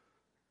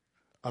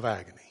of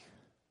agony.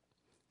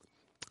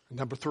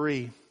 Number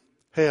 3,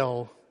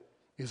 hell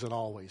is an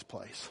always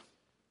place.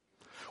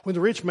 When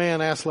the rich man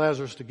asked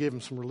Lazarus to give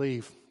him some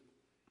relief,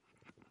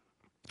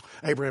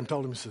 Abraham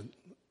told him, he said,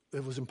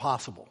 it was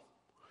impossible.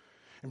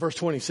 In verse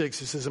 26,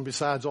 he says, and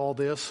besides all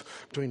this,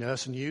 between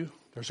us and you,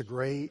 there's a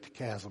great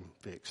chasm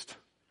fixed,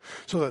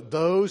 so that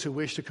those who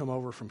wish to come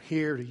over from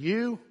here to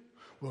you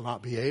will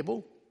not be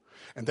able,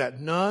 and that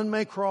none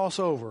may cross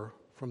over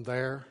from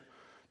there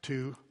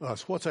to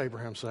us. What's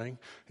Abraham saying?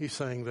 He's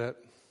saying that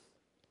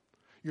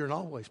you're an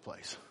always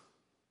place.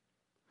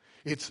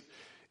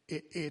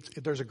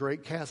 There's a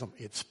great chasm.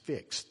 It's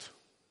fixed.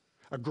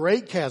 A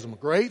great chasm, a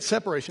great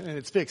separation, and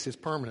it's fixed. It's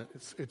permanent.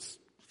 It's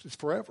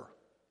forever.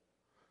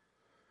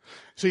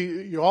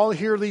 See, you all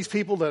hear these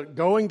people that are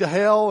going to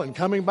hell and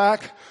coming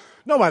back.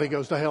 Nobody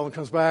goes to hell and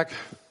comes back.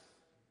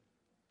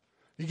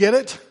 You get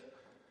it?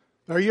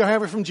 There you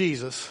have it from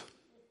Jesus.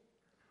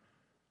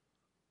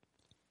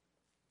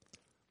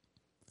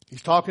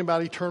 He's talking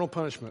about eternal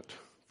punishment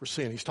for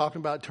sin. He's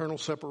talking about eternal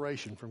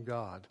separation from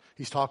God.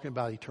 He's talking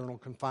about eternal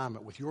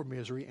confinement with your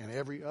misery and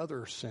every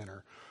other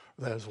sinner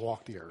that has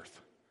walked the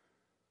earth.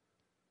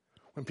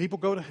 When people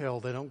go to hell,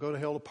 they don't go to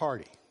hell to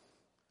party.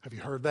 Have you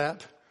heard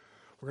that?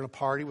 We're going to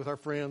party with our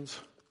friends.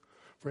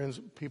 Friends,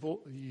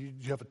 people, you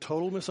have a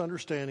total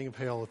misunderstanding of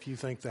hell if you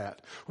think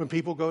that. When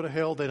people go to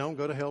hell, they don't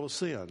go to hell to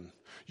sin.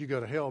 You go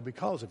to hell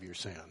because of your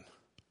sin.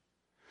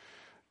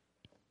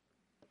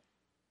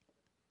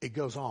 It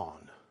goes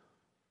on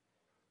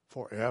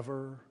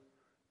forever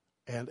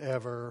and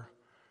ever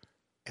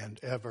and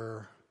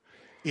ever.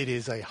 It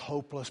is a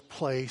hopeless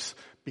place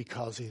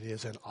because it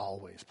is an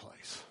always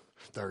place.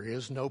 There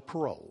is no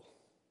parole.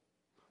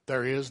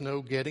 There is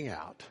no getting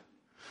out.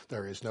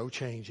 There is no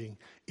changing.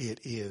 It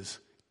is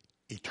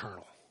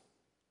eternal.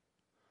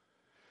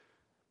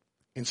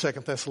 In 2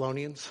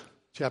 Thessalonians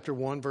chapter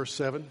 1, verse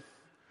 7,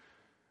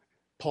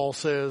 Paul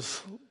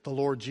says, the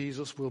Lord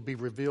Jesus will be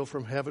revealed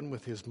from heaven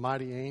with his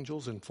mighty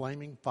angels in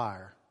flaming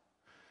fire,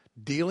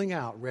 dealing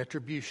out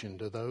retribution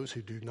to those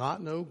who do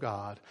not know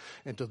God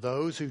and to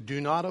those who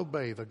do not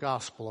obey the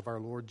gospel of our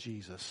Lord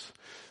Jesus.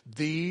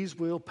 These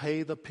will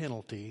pay the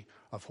penalty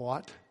of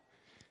what?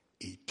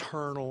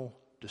 Eternal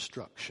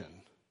destruction,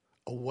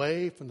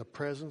 away from the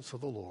presence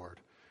of the Lord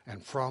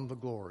and from the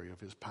glory of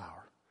his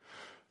power.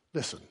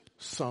 Listen,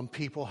 some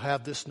people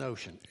have this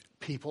notion.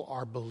 People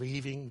are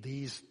believing,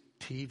 these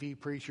TV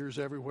preachers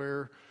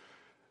everywhere,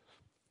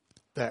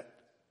 that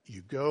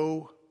you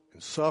go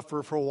and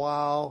suffer for a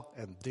while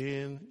and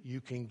then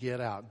you can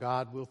get out.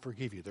 God will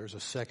forgive you. There's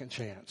a second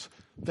chance.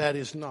 That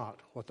is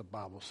not what the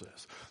Bible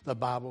says. The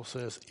Bible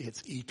says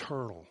it's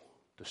eternal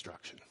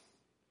destruction.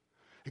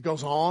 It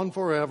goes on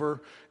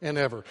forever and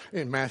ever.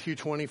 In Matthew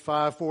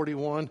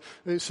 25:41,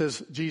 it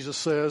says, Jesus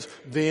says,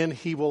 then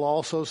he will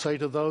also say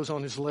to those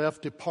on his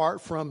left,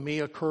 depart from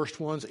me, accursed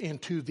ones,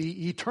 into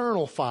the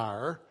eternal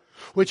fire,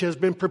 which has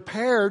been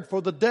prepared for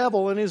the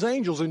devil and his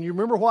angels. And you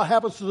remember what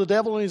happens to the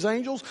devil and his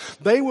angels?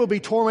 They will be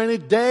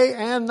tormented day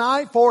and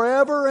night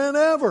forever and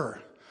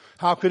ever.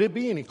 How could it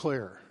be any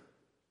clearer?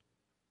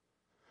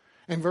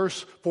 In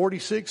verse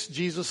 46,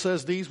 Jesus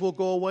says these will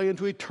go away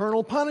into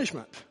eternal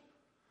punishment,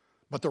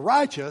 but the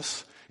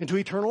righteous into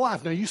eternal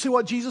life. Now you see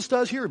what Jesus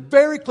does here?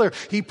 Very clear.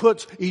 He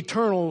puts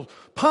eternal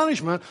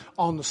punishment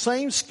on the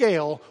same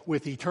scale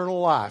with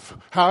eternal life.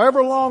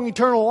 However long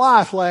eternal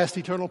life lasts,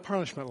 eternal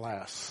punishment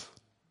lasts.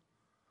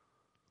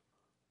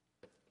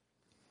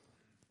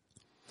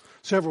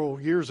 Several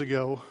years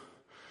ago,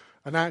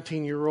 a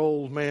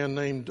 19-year-old man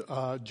named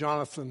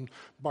Jonathan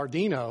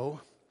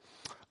Bardino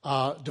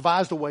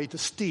devised a way to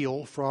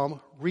steal from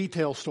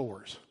retail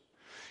stores.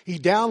 He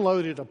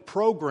downloaded a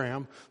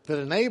program that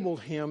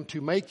enabled him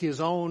to make his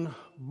own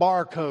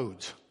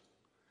barcodes.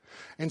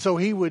 And so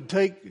he would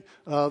take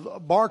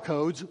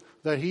barcodes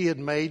that he had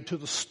made to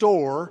the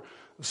store,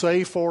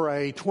 say for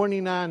a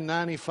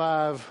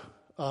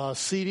 $29.95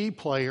 CD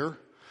player,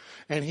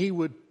 and he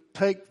would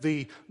take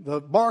the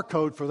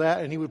barcode for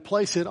that and he would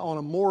place it on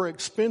a more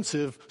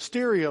expensive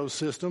stereo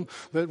system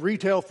that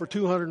retailed for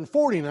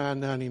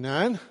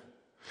 $249.99.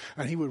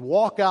 And he would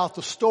walk out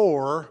the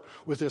store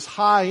with this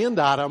high-end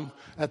item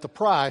at the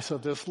price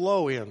of this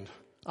low-end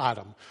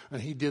item.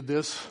 And he did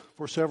this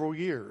for several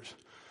years.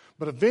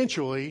 But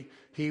eventually,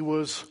 he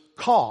was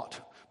caught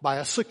by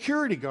a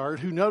security guard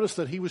who noticed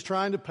that he was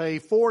trying to pay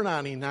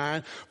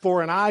 $4.99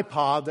 for an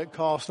iPod that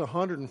cost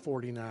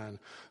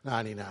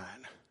 $149.99.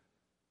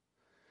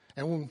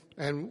 And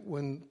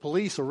when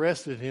police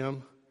arrested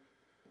him,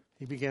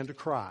 he began to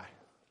cry.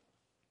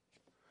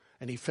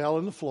 And he fell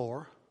on the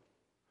floor.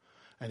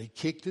 And he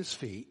kicked his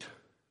feet,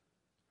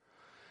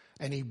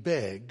 and he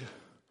begged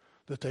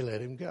that they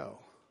let him go.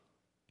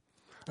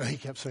 And he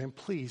kept saying,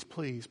 please,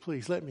 please,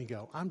 please, let me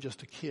go. I'm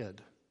just a kid.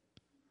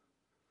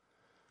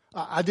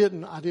 I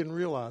didn't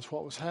realize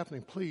what was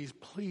happening. Please,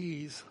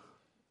 please.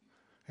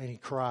 And he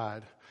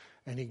cried,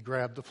 and he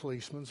grabbed the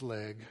policeman's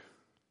leg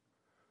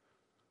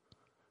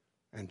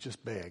and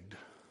just begged.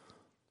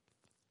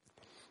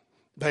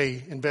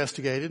 They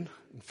investigated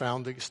and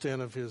found the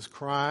extent of his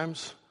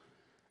crimes,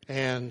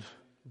 and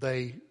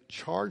they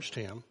charged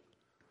him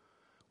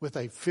with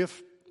a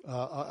fifth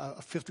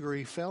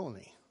degree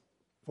felony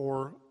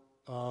for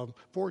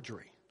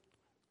forgery.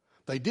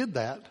 They did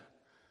that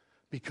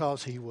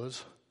because he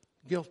was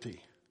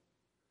guilty.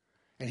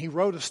 And he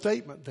wrote a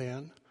statement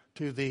then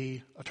to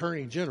the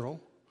Attorney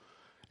General,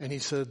 and he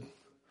said,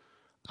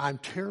 I'm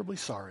terribly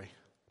sorry.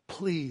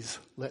 Please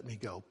let me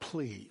go,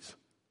 please.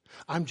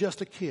 I'm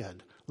just a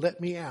kid.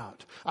 Let me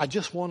out. I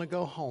just want to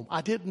go home.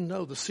 I didn't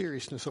know the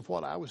seriousness of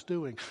what I was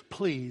doing.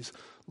 Please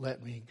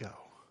let me go.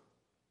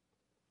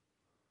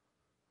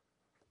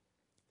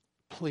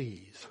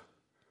 Please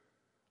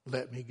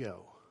let me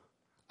go.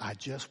 I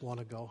just want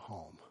to go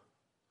home.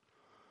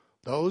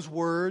 Those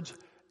words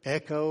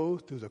echo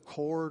through the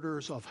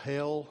corridors of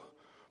hell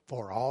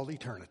for all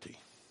eternity.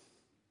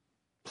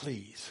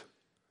 Please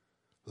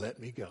let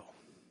me go.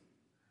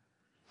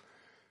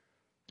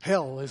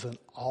 Hell is an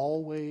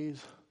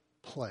always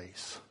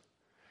place,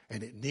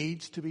 and it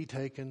needs to be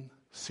taken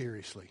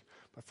seriously.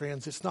 But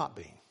friends, it's not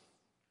being.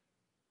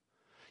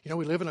 You know,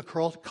 we live in a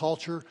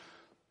culture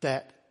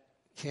that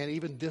can't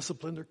even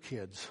discipline their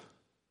kids.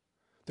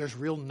 There's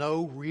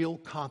no real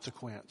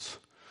consequence.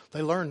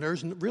 They learn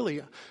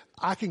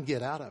I can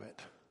get out of it.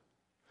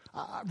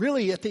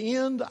 Really, at the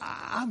end,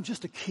 I'm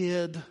just a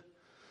kid.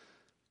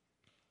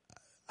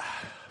 You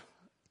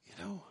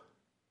know,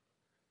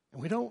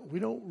 and we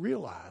don't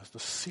realize the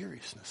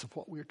seriousness of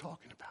what we're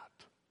talking about.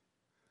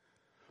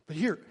 But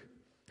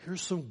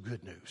here's some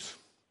good news.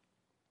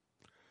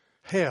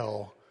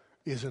 Hell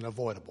is an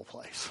avoidable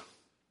place.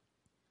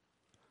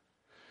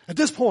 At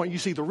this point, you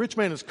see, the rich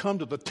man has come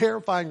to the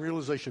terrifying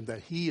realization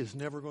that he is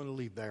never going to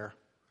leave there.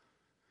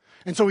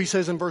 And so he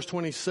says in verse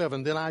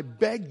 27, then I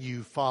beg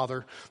you,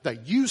 Father,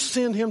 that you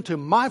send him to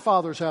my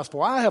father's house,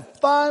 for I have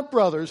 5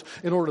 brothers,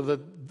 in order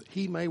that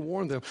he may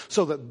warn them,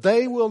 so that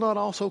they will not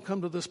also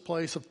come to this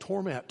place of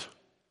torment.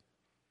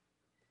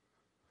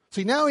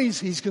 See, now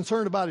he's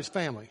concerned about his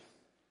family.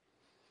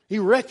 He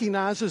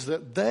recognizes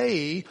that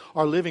they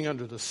are living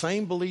under the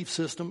same belief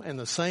system and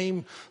the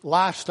same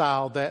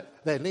lifestyle that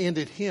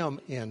ended him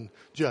in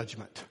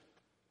judgment.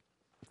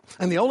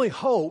 And the only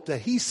hope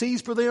that he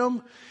sees for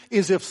them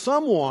is if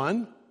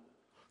someone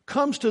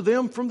comes to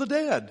them from the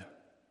dead.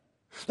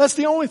 That's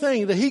the only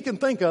thing that he can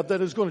think of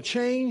that is going to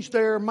change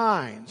their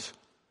minds.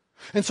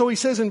 And so he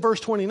says in verse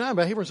 29,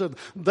 but Abraham said,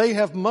 they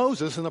have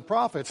Moses and the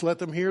prophets, let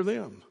them hear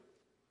them.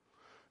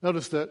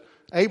 Notice that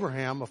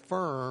Abraham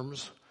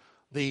affirms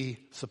the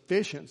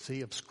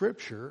sufficiency of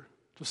Scripture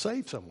to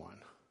save someone.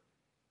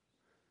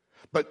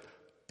 But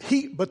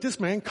this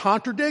man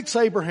contradicts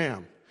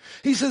Abraham.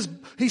 He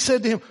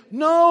said to him,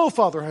 no,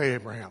 Father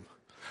Abraham,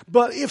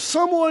 but if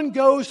someone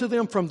goes to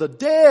them from the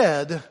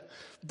dead,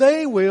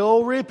 they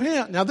will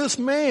repent. Now this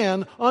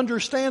man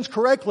understands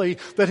correctly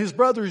that his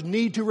brothers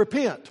need to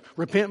repent.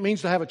 Repent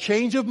means to have a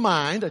change of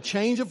mind, a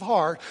change of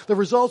heart that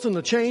results in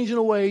the change in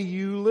the way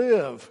you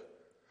live.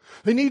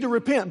 They need to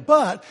repent,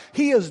 but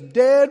he is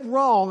dead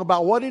wrong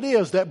about what it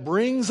is that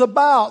brings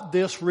about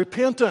this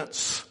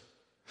repentance.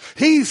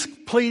 He's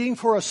pleading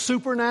for a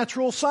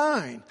supernatural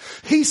sign.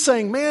 He's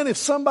saying, man, if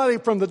somebody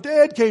from the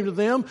dead came to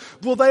them,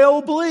 well,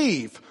 they'll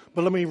believe.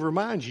 But let me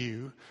remind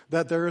you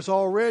that there has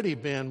already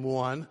been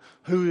one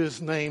who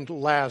is named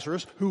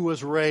Lazarus, who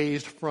was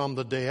raised from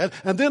the dead.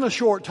 And then a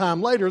short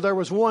time later, there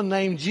was one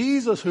named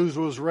Jesus who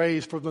was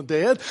raised from the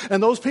dead.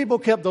 And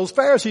those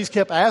Pharisees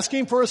kept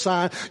asking for a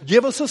sign,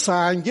 give us a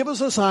sign, give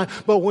us a sign.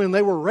 But when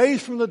they were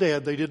raised from the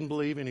dead, they didn't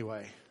believe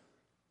anyway.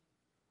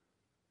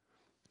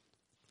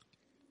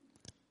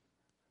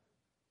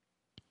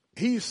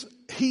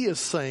 he is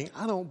saying,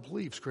 I don't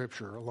believe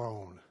Scripture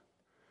alone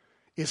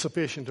is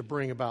sufficient to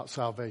bring about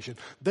salvation.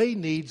 They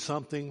need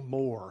something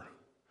more.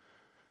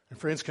 And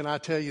friends, can I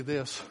tell you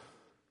this?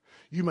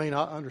 You may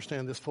not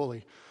understand this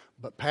fully,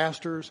 but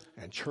pastors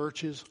and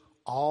churches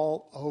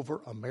all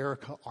over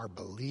America are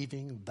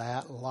believing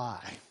that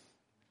lie.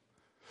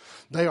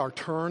 They are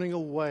turning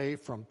away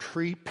from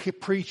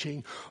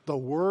preaching the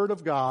Word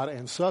of God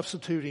and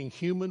substituting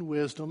human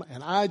wisdom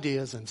and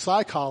ideas and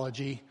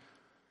psychology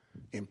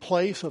in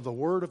place of the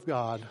Word of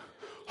God,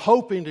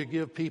 hoping to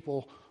give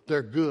people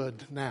their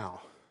good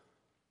now.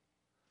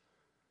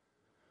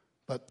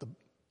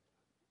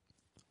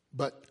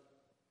 But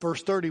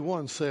verse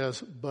 31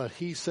 says, but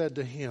he said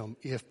to him,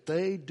 if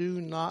they do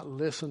not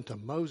listen to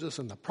Moses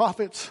and the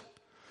prophets,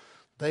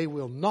 they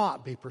will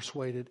not be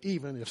persuaded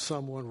even if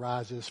someone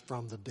rises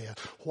from the dead.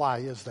 Why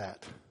is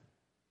that?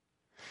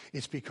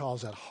 It's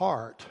because at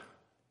heart,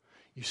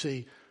 you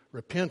see,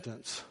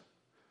 repentance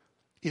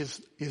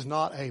is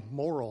not a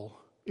moral,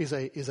 is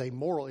a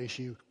moral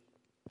issue,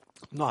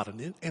 not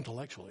an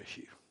intellectual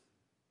issue.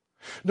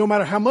 No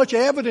matter how much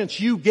evidence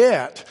you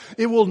get,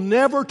 it will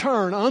never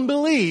turn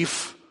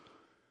unbelief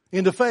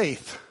into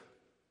faith.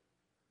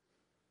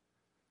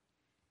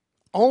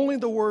 Only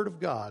the Word of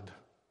God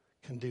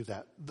can do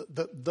that.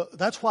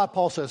 That's why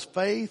Paul says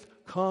faith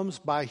comes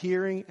by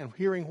hearing, and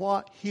hearing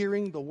what?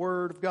 Hearing the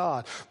Word of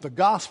God. The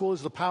gospel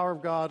is the power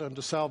of God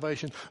unto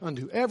salvation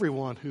unto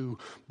everyone who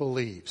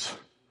believes.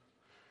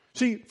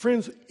 See,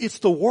 friends, it's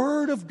the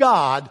Word of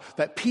God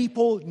that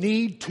people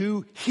need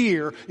to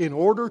hear in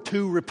order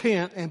to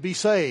repent and be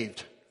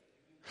saved.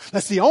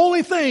 That's the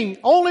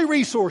only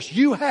resource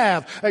you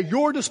have at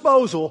your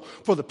disposal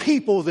for the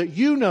people that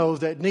you know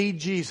that need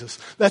Jesus.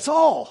 That's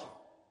all.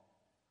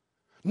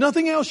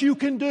 Nothing else you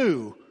can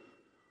do.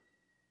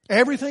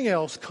 Everything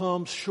else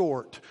comes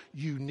short.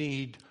 You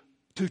need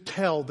to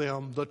tell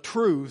them the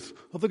truth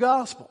of the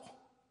gospel.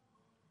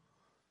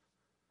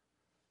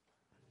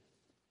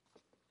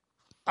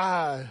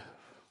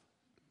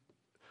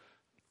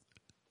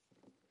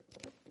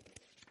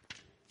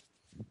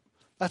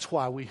 That's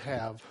why we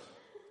have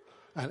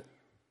an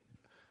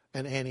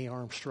Annie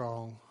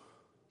Armstrong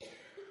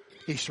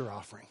Easter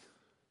offering.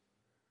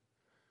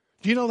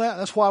 Do you know that?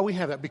 That's why we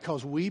have that,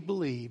 because we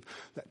believe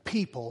that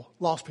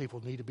lost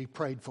people need to be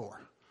prayed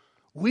for.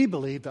 We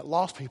believe that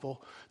lost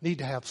people need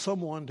to have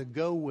someone to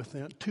go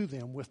to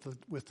them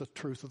with the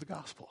truth of the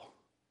gospel.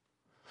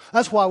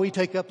 That's why we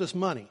take up this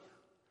money,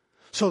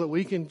 so that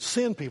we can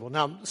send people.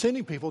 Now,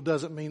 sending people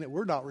doesn't mean that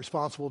we're not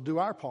responsible to do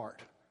our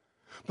part.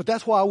 But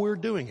that's why we're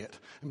doing it.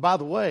 And by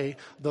the way,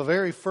 the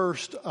very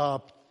first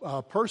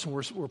person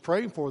we're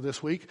praying for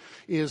this week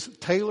is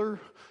Taylor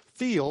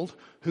Field,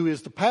 who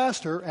is the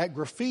pastor at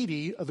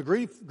Graffiti, of the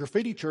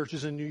Graffiti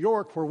churches in New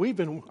York, where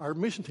our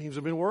mission teams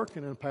have been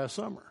working in the past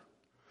summer.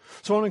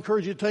 So I want to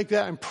encourage you to take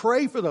that and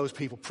pray for those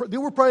people.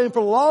 We're praying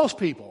for lost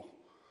people.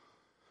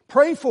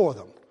 Pray for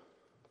them.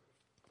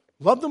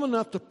 Love them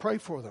enough to pray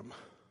for them.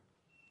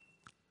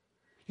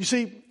 You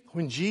see,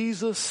 when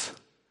Jesus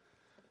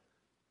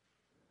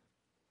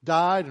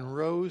died and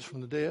rose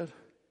from the dead,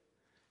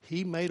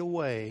 He made a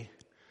way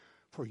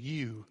for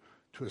you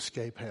to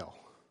escape hell.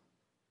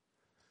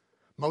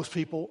 Most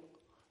people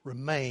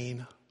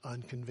remain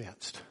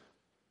unconvinced.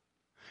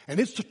 And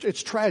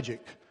it's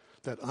tragic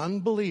that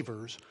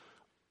unbelievers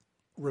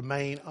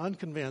remain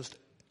unconvinced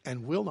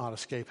and will not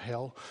escape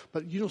hell.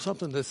 But you know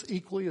something that's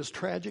equally as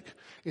tragic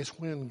is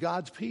when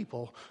God's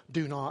people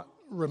do not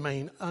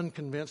remain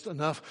unconvinced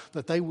enough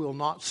that they will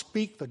not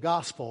speak the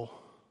gospel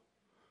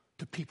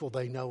to people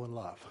they know and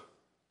love.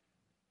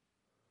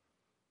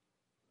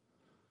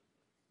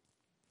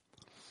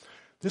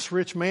 This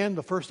rich man,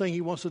 the first thing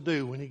he wants to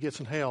do when he gets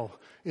in hell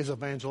is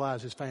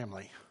evangelize his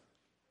family.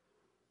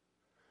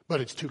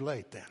 But it's too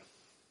late then.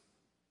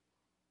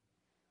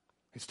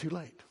 It's too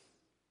late.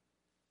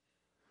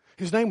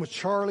 His name was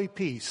Charlie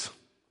Peace.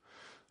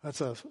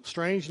 That's a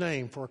strange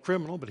name for a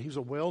criminal, but he's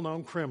a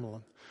well-known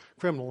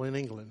criminal in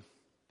England.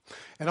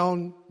 And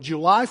on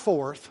July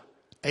 4th,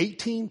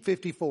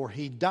 1854,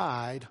 he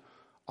died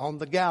on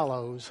the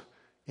gallows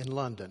in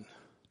London.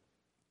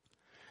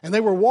 And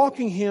they were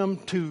walking him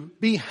to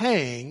be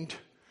hanged,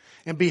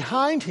 and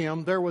behind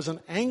him there was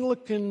an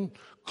Anglican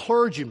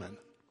clergyman.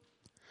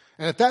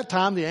 And at that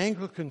time, the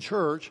Anglican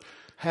Church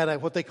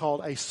had what they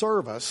called a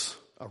service,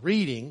 a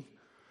reading,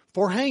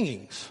 for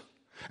hangings.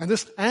 And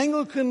this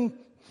Anglican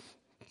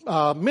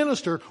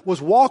minister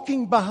was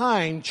walking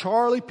behind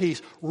Charlie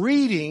Peace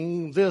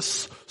reading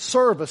this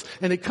service.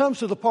 And it comes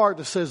to the part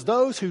that says,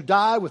 those who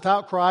die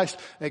without Christ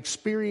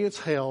experience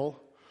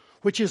hell,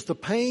 which is the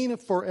pain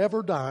of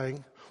forever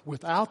dying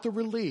without the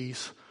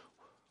release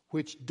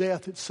which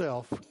death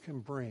itself can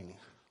bring.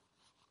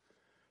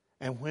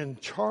 And when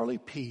Charlie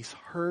Peace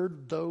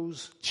heard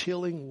those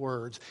chilling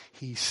words,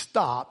 he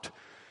stopped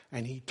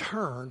and he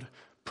turned,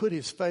 put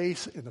his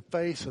face in the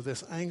face of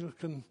this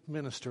Anglican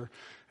minister,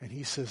 and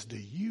he says, "Do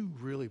you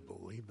really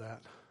believe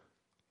that?"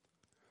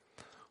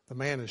 The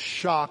man is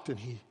shocked, and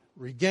he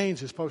regains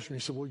his posture,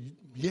 and he said, "Well,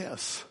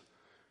 yes,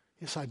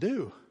 I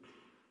do."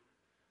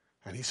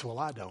 And he said, well,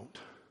 I don't.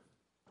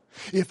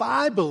 If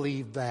I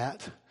believed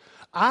that,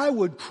 I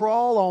would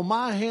crawl on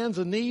my hands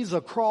and knees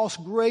across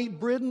Great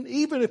Britain,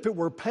 even if it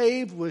were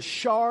paved with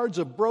shards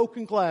of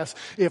broken glass,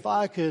 if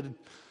I could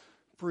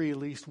free at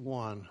least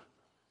one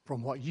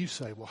from what you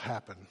say will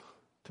happen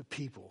to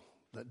people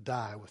that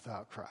die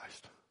without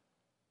Christ.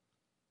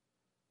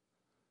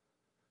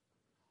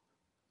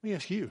 Let me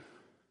ask you,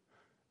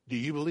 do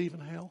you believe in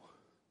hell?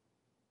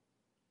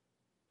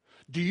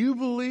 Do you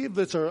believe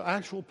it's an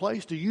actual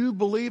place? Do you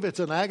believe it's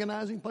an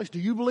agonizing place? Do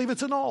you believe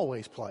it's an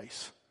always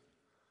place?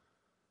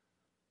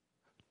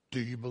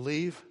 Do you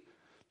believe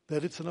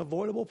that it's an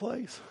avoidable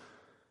place?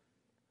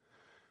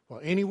 Well,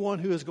 anyone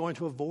who is going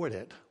to avoid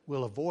it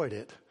will avoid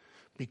it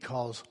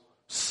because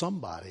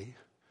somebody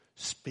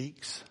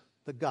speaks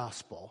the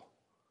gospel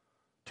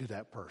to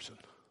that person.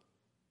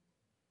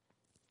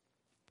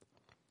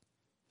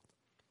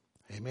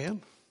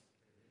 Amen?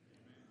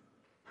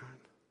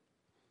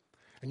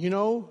 And you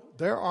know,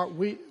 there are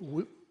we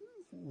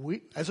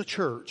as a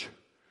church,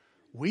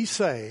 we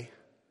say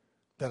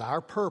that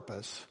our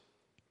purpose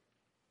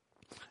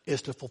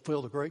is to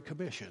fulfill the Great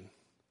Commission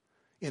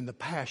in the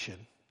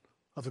passion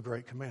of the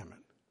Great Commandment.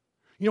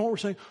 You know what we're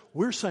saying?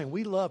 We're saying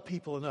we love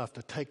people enough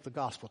to take the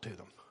gospel to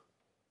them.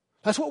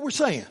 That's what we're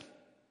saying.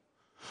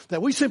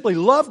 That we simply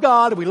love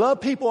God and we love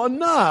people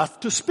enough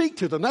to speak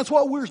to them. That's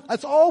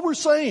all we're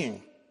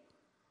saying.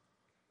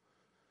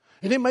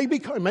 And it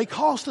may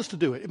cost us to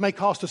do it. It may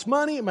cost us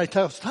money. It may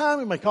cost us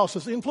time. It may cost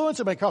us influence.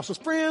 It may cost us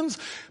friends.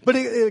 But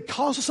it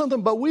costs us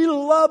something. But we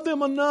love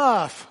them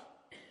enough.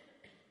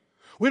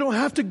 We don't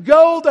have to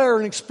go there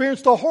and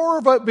experience the horror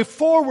of it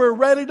before we're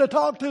ready to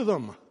talk to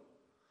them.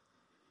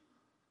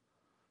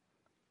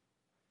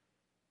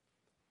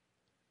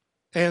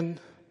 And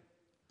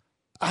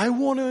I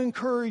want to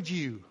encourage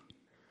you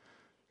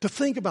to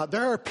think about,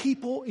 there are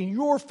people in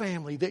your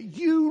family that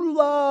you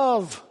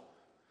love.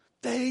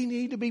 They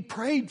need to be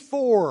prayed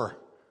for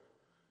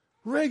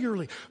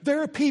regularly.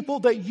 There are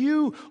people that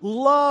you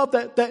love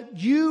that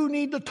you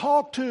need to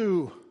talk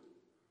to.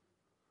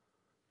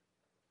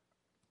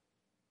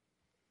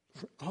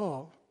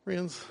 Oh,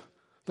 friends,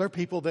 there are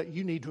people that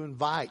you need to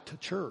invite to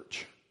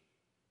church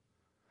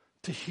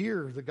to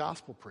hear the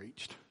gospel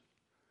preached.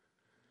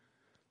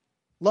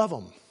 Love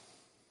them.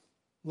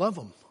 Love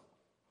them.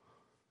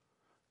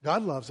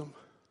 God loves them.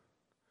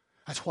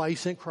 That's why He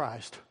sent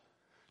Christ,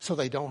 so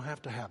they don't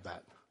have to have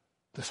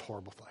this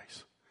horrible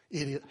place.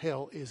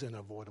 Hell is an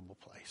avoidable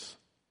place.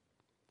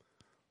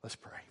 Let's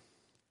pray.